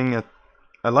casting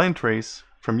a line trace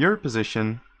from your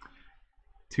position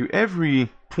to every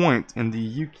point in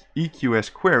the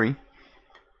EQS query.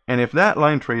 And if that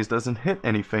line trace doesn't hit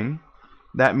anything,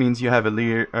 that means you have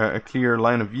a clear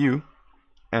line of view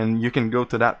and you can go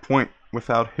to that point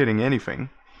without hitting anything.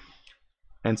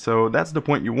 And so that's the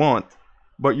point you want,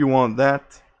 but you want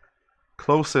that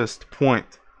closest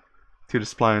point to the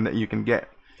spline that you can get,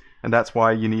 and that's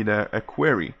why you need a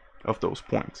query of those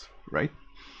points, right?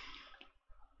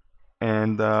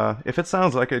 And if it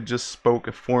sounds like I just spoke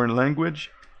a foreign language,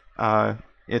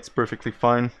 it's perfectly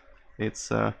fine.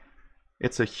 It's a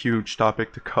huge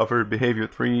topic to cover: behavior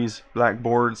trees,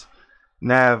 blackboards,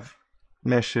 nav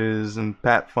meshes, and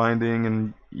pathfinding,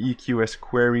 and EQS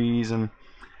queries, and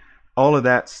all of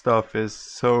that stuff is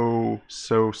so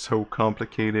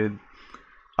complicated.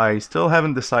 I still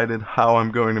haven't decided how I'm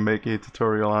going to make a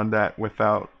tutorial on that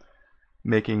without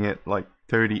making it like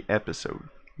 30 episodes,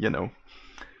 you know.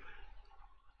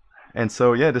 And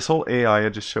so yeah, this whole AI I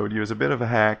just showed you is a bit of a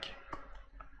hack.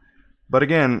 But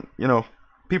again, you know,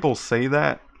 people say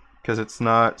that because it's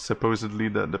not supposedly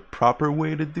the proper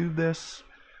way to do this.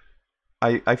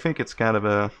 I think it's kind of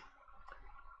a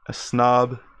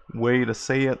snob way to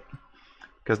say it,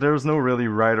 because there's no really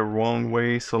right or wrong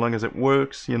way. So long as it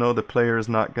works, you know, the player is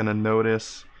not gonna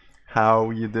notice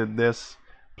how you did this.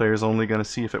 Player's only gonna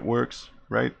see if it works,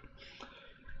 right?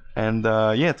 And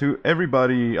yeah, to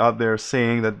everybody out there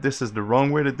saying that this is the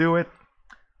wrong way to do it,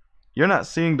 you're not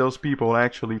seeing those people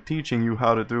actually teaching you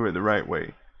how to do it the right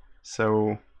way.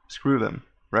 So screw them,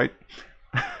 right?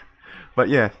 But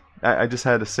yeah, I just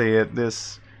had to say it.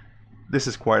 This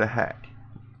is quite a hack.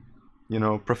 You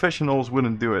know, professionals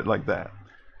wouldn't do it like that,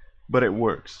 but it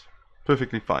works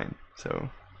perfectly fine. So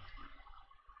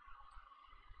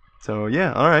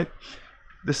yeah, alright.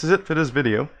 This is it for this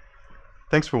video.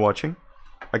 Thanks for watching.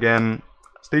 Again,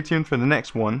 stay tuned for the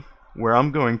next one, where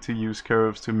I'm going to use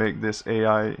curves to make this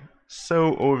AI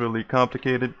so overly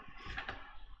complicated,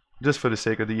 just for the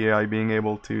sake of the AI being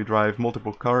able to drive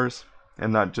multiple cars,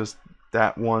 and not just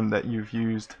that one that you've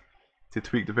used to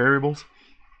tweak the variables.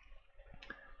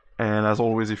 And as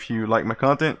always, if you like my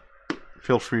content,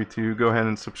 feel free to go ahead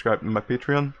and subscribe to my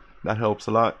Patreon. That helps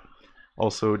a lot.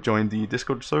 Also join the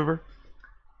Discord server,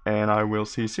 and I will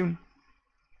see you soon.